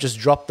professionals have just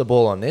dropped the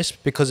ball on this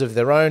because of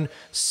their own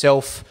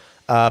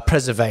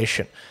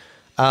self-preservation.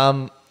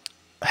 How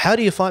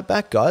do you fight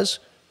back, guys?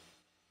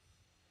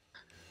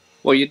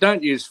 Well, you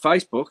don't use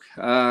Facebook.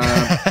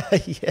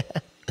 Yeah.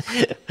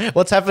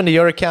 What's happened to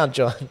your account,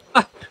 John?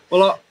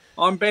 Well,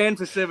 I'm banned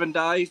for 7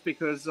 days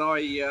because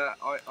I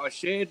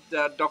shared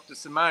Dr.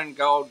 Simone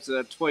Gold's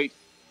tweet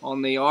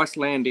on the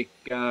Icelandic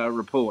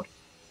report.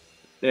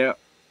 Now,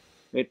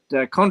 it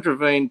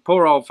contravened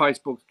poor old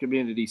Facebook's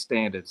community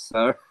standards.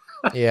 So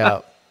yeah.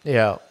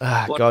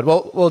 God.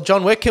 Well,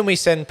 John, where can we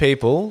send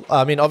people?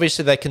 I mean,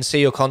 obviously they can see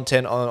your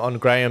content on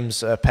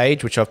Graham's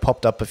page, which I've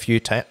popped up a few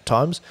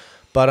times.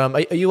 But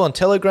are you on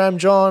Telegram,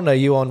 John? Are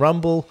you on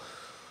Rumble?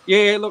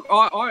 Yeah, look,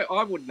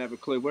 I wouldn't have a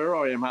clue where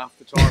I am half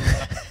the time.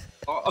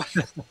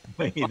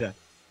 Me either.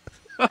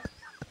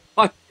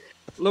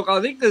 Look,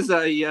 I think there's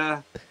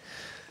a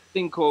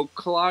thing called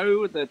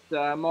Clo that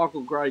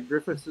Michael Gray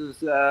Griffiths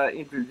has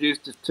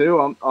introduced us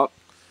to.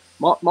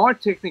 My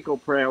technical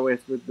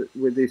prowess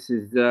with this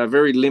is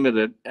very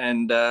limited,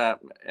 and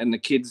the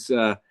kids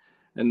try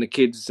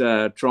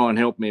and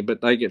help me,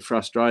 but they get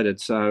frustrated.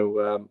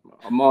 So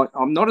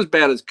I'm not as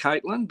bad as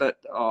Caitlin, but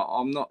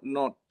I'm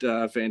not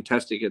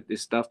fantastic at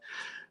this stuff.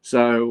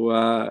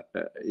 So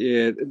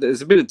yeah,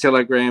 there's a bit of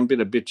Telegram, bit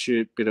of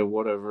BitChute, bit of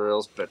whatever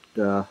else. But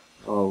look,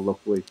 all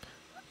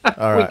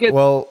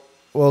right.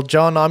 Well,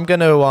 John, I'm going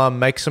to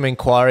make some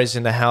inquiries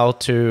into how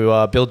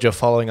to build your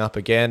following up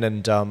again,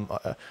 and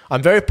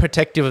I'm very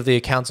protective of the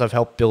accounts I've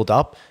helped build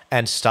up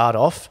and start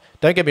off.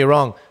 Don't get me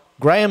wrong.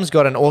 Graham's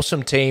got an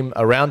awesome team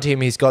around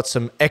him. He's got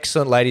some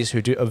excellent ladies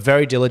who are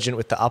very diligent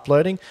with the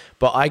uploading,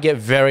 but I get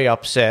very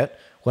upset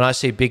when I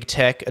see big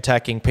tech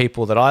attacking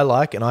people that I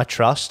like and I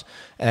trust.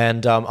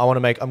 And I'm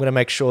going to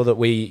make sure that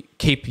we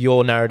keep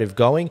your narrative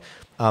going,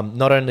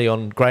 not only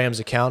on Graham's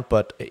account,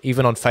 but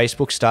even on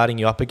Facebook, starting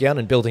you up again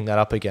and building that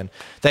up again.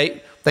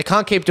 They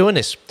can't keep doing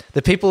this.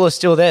 The people are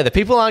still there. The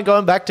people aren't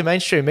going back to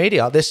mainstream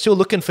media. They're still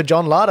looking for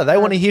John Larter. They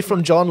want to hear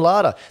from John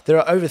Larter. There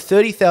are over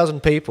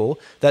 30,000 people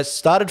that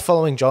started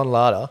following John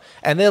Larter,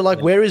 and they're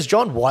like, where is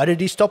John? Why did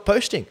he stop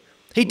posting?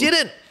 He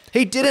didn't.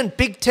 He didn't.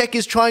 Big tech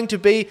is trying to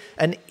be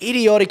an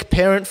idiotic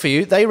parent for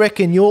you. They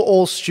reckon you're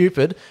all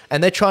stupid,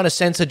 and they're trying to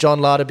censor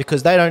John Larter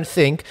because they don't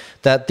think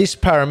that this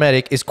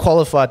paramedic is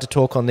qualified to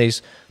talk on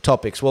these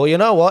topics. Well, you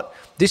know what?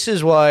 This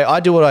is why I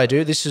do what I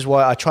do. This is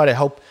why I try to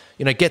help,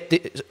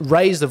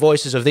 raise the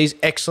voices of these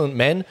excellent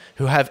men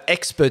who have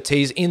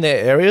expertise in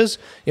their areas.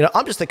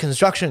 I'm just a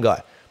construction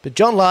guy, but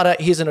John Larter,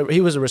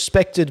 he was a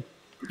respected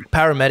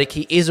paramedic.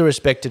 He is a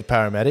respected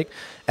paramedic,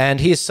 and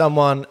he is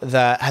someone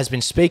that has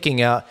been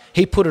speaking out.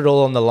 He put it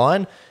all on the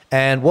line,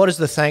 and what is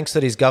the thanks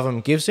that his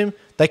government gives him?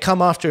 They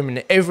come after him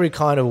in every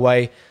kind of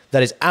way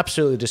that is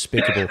absolutely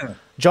despicable.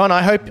 John,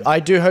 I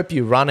do hope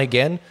you run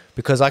again,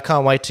 because I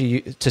can't wait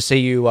to see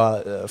you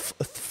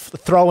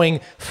throwing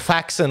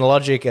facts and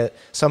logic at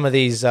some of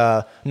these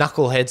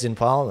knuckleheads in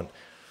Parliament.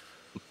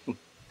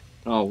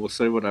 Oh, we'll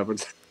see what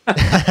happens.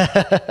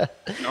 I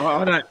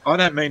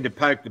don't mean to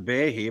poke the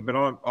bear here, but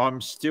I'm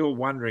still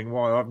wondering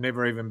why I've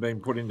never even been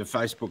put into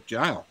Facebook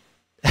jail.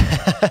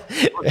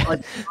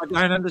 I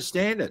don't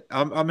understand it.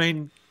 I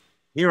mean,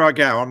 here I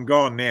go. I'm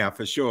gone now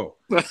for sure.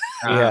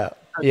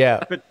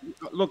 Yeah. But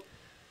look,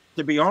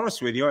 to be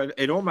honest with you,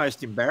 it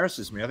almost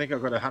embarrasses me. I think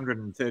I've got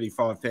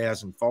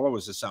 135,000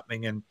 followers or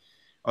something, and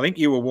I think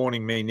you were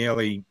warning me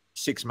nearly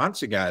 6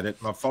 months ago that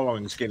my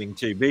following's getting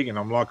too big and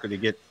I'm likely to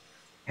get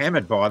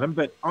hammered by them.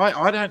 But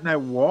I don't know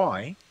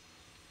why,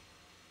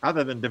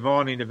 other than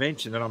divine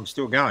intervention, that I'm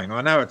still going.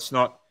 I know it's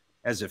not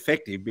as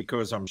effective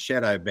because I'm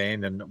shadow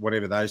banned and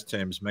whatever those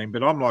terms mean,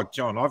 but I'm like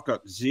John, I've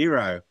got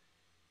zero.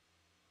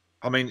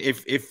 I mean,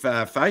 if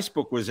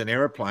Facebook was an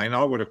aeroplane,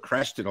 I would have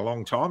crashed it a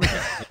long time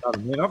ago. I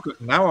mean, I've got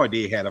no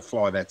idea how to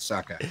fly that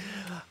sucker.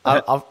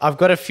 I've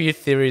got a few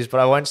theories, but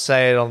I won't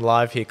say it on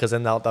live here because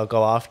then they'll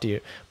go after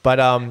you. But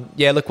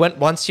yeah, look,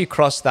 once you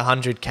cross the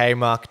 100K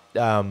mark,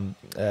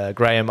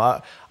 Graham,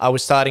 I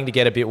was starting to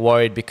get a bit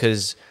worried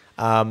because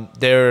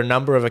there are a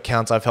number of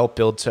accounts I've helped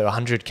build to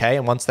 100K,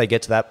 and once they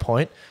get to that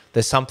point,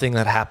 there's something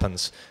that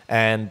happens,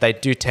 and they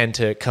do tend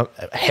to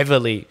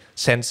heavily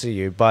censor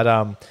you. But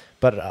I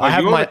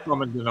have you're my the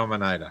common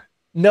denominator.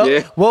 No,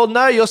 Yeah. well,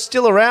 no, you're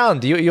still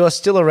around. You are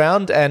still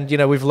around, and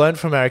we've learned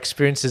from our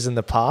experiences in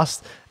the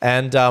past.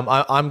 And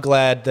I'm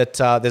glad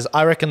that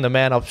I reckon the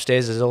man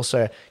upstairs is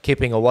also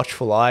keeping a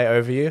watchful eye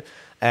over you.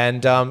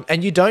 And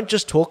you don't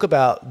just talk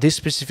about this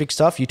specific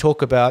stuff. You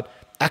talk about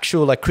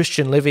actual like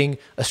Christian living,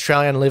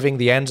 Australian living,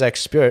 the Anzac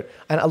spirit.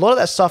 And a lot of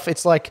that stuff,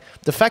 it's like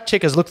the fact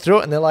checkers look through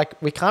it and they're like,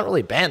 we can't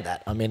really ban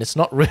that. I mean, it's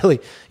not really,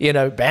 you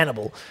know,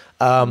 bannable.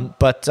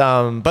 But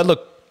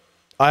look,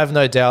 I have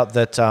no doubt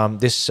that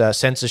this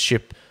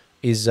censorship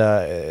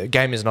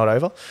game is not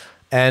over.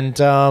 And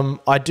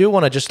I do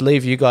want to just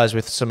leave you guys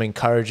with some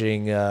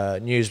encouraging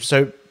news.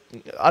 So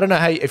I don't know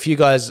if you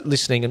guys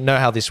listening know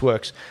how this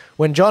works.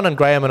 When John and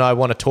Graham and I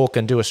want to talk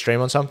and do a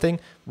stream on something,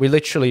 we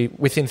literally,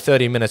 within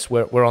 30 minutes,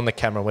 we're on the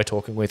camera and we're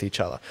talking with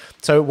each other.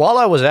 So while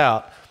I was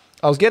out,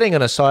 I was getting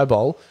an acai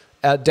bowl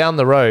down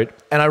the road,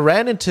 and I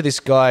ran into this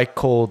guy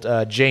called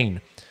Gene.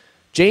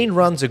 Gene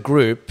runs a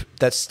group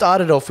that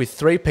started off with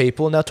 3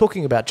 people. Now,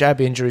 talking about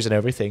jab injuries and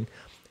everything,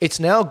 it's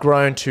now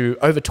grown to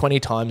over 20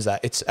 times that.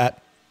 It's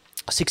at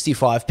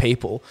 65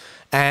 people,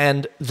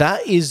 and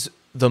that is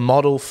the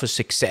model for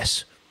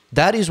success.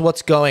 That is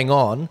what's going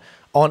on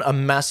a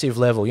massive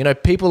level. You know,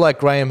 people like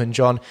Graham and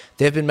John,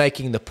 they've been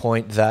making the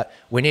point that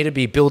we need to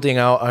be building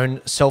our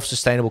own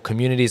self-sustainable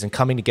communities and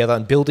coming together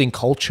and building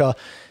culture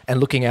and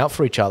looking out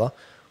for each other.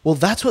 Well,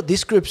 that's what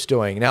this group's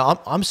doing.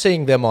 Now, I'm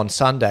seeing them on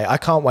Sunday. I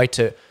can't wait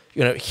to,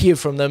 you know, hear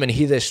from them and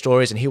hear their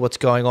stories and hear what's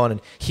going on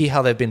and hear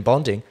how they've been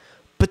bonding.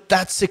 But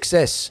that's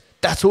success.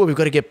 That's what we've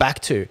got to get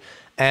back to.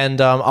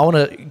 And I want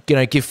to, you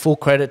know, give full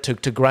credit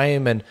to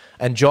Graham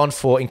and John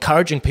for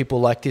encouraging people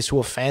like this who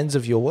are fans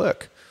of your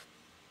work.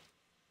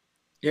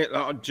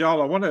 Yeah,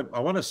 Joel, I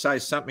want to say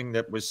something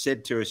that was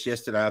said to us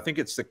yesterday. I think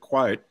it's the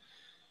quote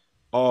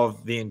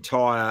of the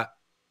entire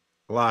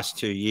last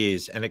 2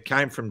 years, and it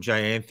came from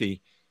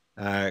Jayanthi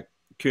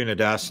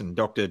Kunadasan,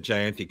 Dr.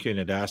 Jayanthi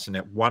Kunadasan,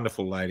 that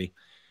wonderful lady.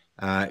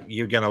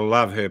 You're going to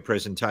love her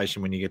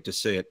presentation when you get to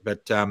see it.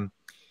 But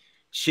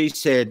she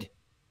said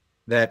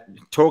that,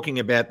 talking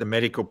about the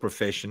medical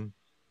profession,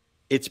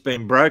 it's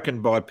been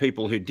broken by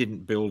people who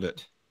didn't build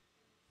it.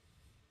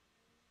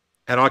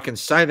 And I can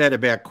say that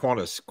about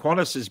Qantas.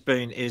 Qantas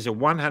is a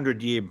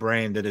 100-year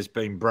brand that has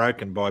been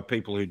broken by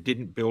people who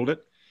didn't build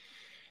it.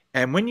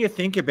 And when you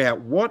think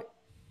about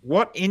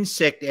what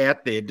insect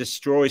out there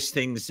destroys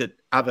things that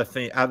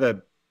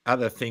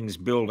other things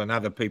build and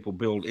other people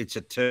build, it's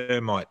a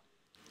termite.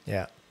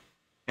 Yeah.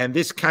 And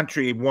this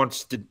country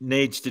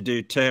needs to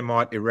do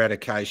termite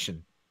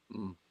eradication.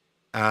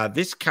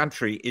 This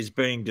country is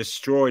being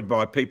destroyed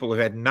by people who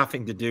had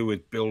nothing to do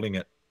with building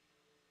it.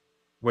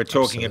 We're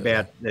talking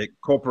about the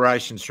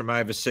corporations from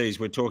overseas.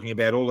 We're talking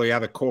about all the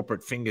other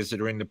corporate fingers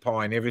that are in the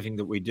pie and everything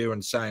that we do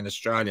and say in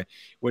Australia.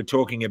 We're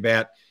talking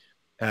about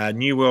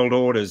new world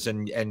orders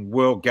and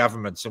world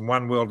governments and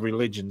one world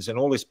religions and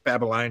all this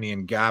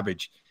Babylonian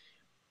garbage.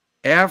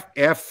 Our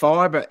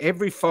fibre,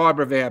 every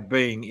fibre of our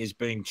being is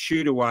being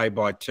chewed away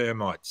by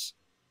termites.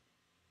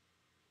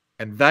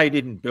 And they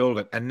didn't build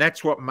it. And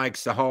that's what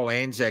makes the whole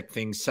Anzac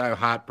thing so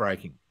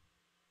heartbreaking.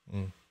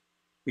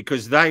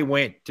 Because they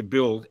went to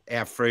build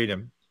our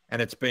freedom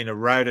and it's been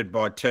eroded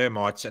by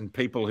termites and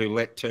people who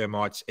let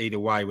termites eat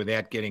away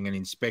without getting an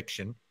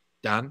inspection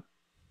done,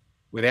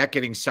 without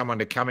getting someone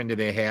to come into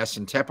their house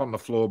and tap on the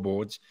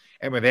floorboards,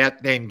 and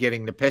without then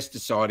getting the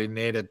pesticide in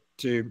there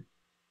to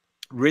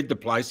rid the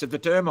place of the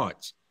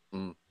termites.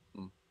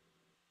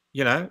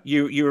 You know,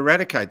 you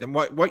eradicate them.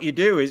 What you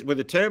do is with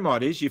a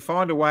termite is you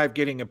find a way of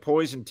getting a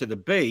poison to the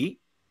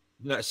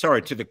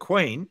to the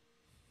queen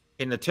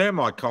in the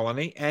termite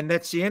colony, and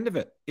that's the end of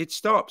it. It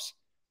stops.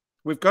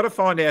 We've got to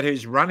find out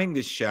who's running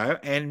this show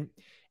and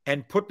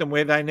put them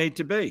where they need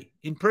to be,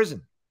 in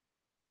prison.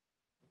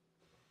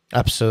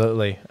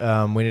 Absolutely.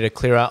 We need a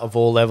clear out of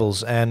all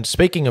levels. And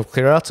speaking of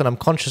clear outs, and I'm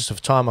conscious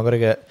of time, I've got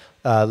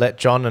to let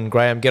John and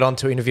Graham get on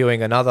to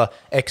interviewing another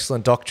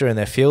excellent doctor in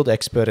their field,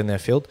 expert in their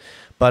field.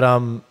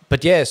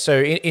 But yeah,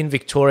 so in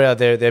Victoria,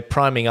 they're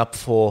priming up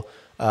for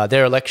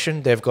their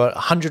election. They've got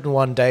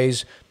 101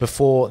 days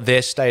before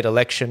their state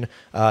election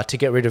to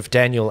get rid of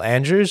Daniel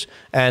Andrews.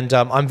 And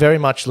I'm very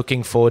much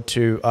looking forward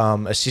to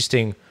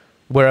assisting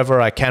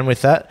wherever I can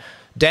with that.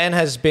 Dan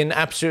has been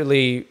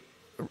absolutely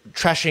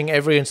trashing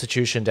every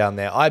institution down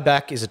there.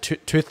 IBAC is a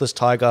toothless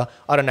tiger.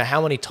 I don't know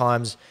how many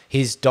times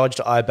he's dodged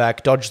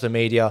IBAC, dodged the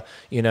media.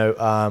 You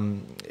know,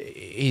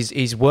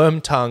 his worm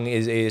tongue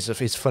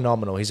is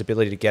phenomenal, his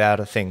ability to get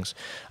out of things.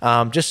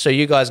 Just so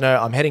you guys know,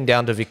 I'm heading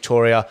down to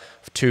Victoria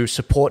to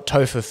support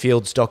Topher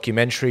Field's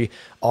documentary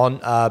on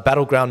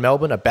Battleground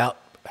Melbourne about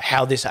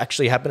how this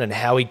actually happened and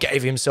how he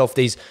gave himself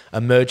these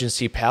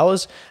emergency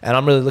powers. And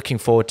I'm really looking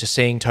forward to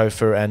seeing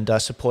Topher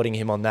and supporting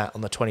him on that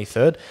on the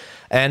 23rd.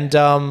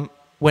 And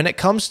when it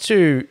comes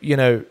to, you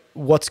know,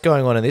 what's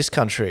going on in this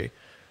country,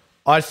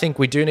 I think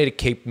we do need to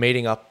keep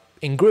meeting up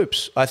in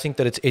groups. I think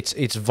that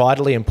it's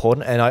vitally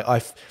important.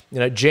 And you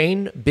know,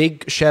 Gene,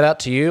 big shout out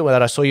to you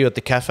that I saw you at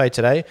the cafe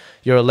today.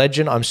 You're a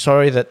legend. I'm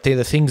sorry that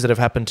the things that have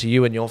happened to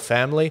you and your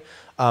family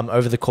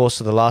over the course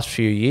of the last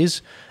few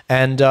years.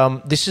 And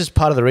this is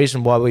part of the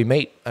reason why we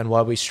meet and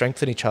why we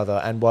strengthen each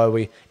other and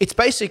why it's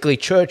basically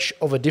church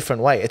of a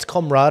different way. It's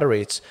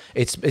camaraderie.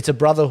 It's a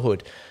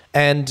brotherhood.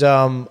 And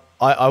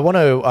I want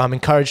to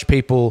encourage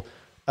people,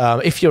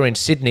 if you're in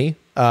Sydney,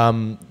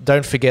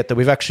 don't forget that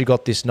we've actually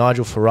got this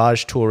Nigel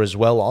Farage tour as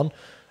well on.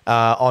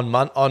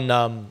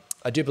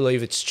 I do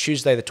believe it's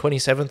Tuesday, the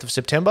 27th of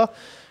September.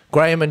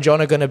 Graham and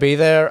John are going to be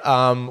there.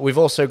 We've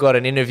also got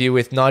an interview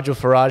with Nigel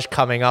Farage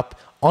coming up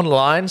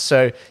online,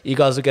 so you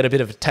guys will get a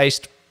bit of a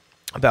taste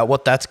about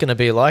what that's going to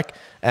be like.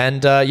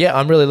 And yeah,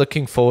 I'm really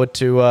looking forward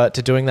to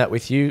doing that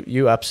with you,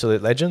 you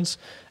absolute legends.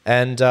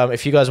 And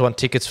if you guys want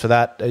tickets for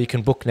that, you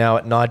can book now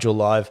at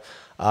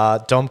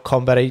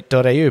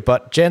nigellive.com.au.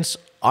 But gents,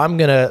 I'm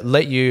going to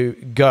let you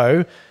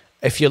go.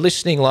 If you're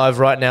listening live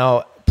right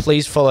now,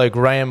 please follow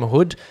Graham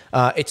Hood.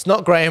 It's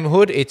not Graham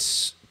Hood,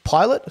 it's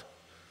Pilot.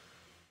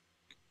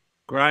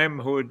 Graham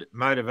Hood,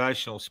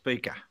 motivational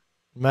speaker.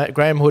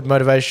 Graham Hood,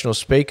 motivational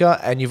speaker.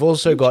 And you've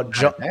also got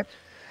John.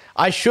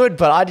 I should,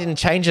 but I didn't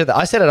change it.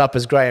 I set it up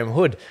as Graham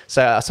Hood,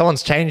 so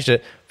someone's changed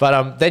it.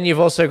 But then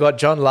you've also got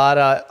John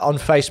Larter on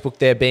Facebook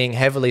there being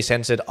heavily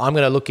censored. I'm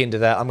going to look into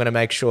that. I'm going to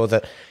make sure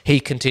that he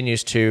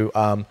continues to,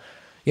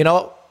 you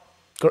know,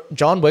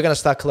 John, we're going to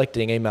start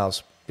collecting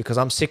emails because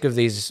I'm sick of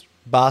these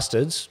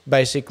bastards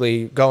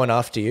basically going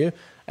after you.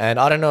 And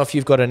I don't know if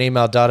you've got an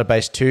email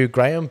database too,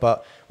 Graham,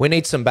 but we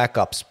need some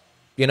backups.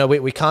 You know,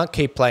 we can't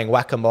keep playing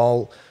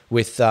whack-a-mole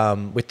with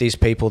these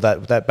people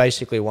that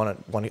basically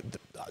want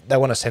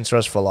to censor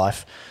us for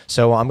life.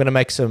 So I'm going to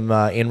make some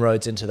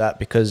inroads into that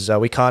because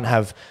we can't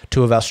have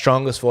two of our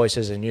strongest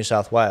voices in New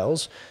South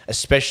Wales,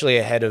 especially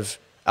ahead of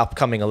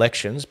upcoming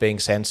elections, being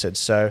censored.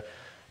 So,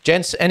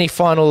 gents, any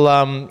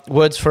final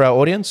words for our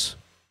audience?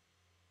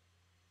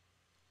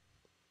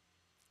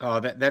 Oh,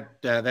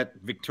 that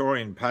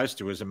Victorian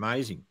poster was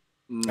amazing.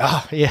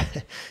 Oh, yeah.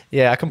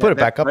 Yeah, I can put it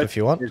back up if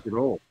you want. It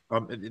all.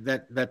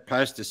 That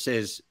poster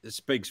says, it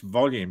speaks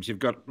volumes. You've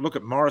got, look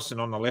at Morrison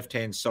on the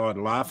left-hand side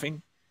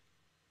laughing.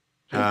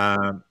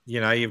 You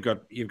know, you've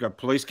got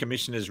police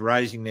commissioners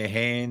raising their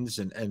hands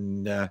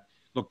and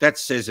look, that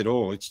says it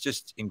all. It's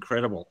just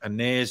incredible. And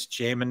there's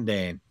Chairman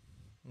Dan.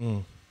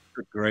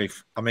 Good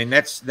grief. I mean,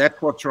 that's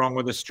what's wrong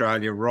with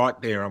Australia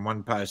right there on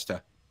one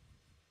poster.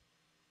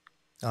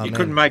 Oh, you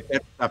couldn't make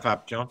that stuff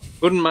up, John.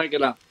 Couldn't make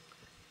it up.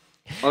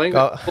 I think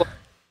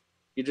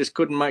you just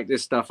couldn't make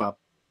this stuff up.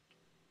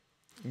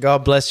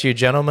 God bless you,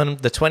 gentlemen.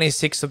 The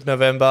 26th of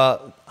November,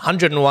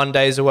 101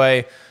 days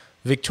away.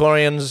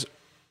 Victorians,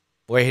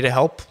 we're here to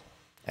help,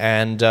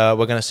 and we're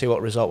going to see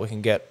what result we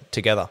can get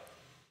together.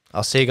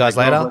 I'll see you guys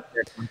later.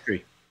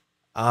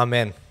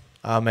 Amen.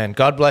 Amen.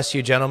 God bless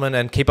you, gentlemen,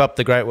 and keep up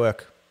the great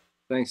work.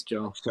 Thanks,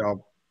 Joel.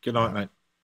 Good night, mate.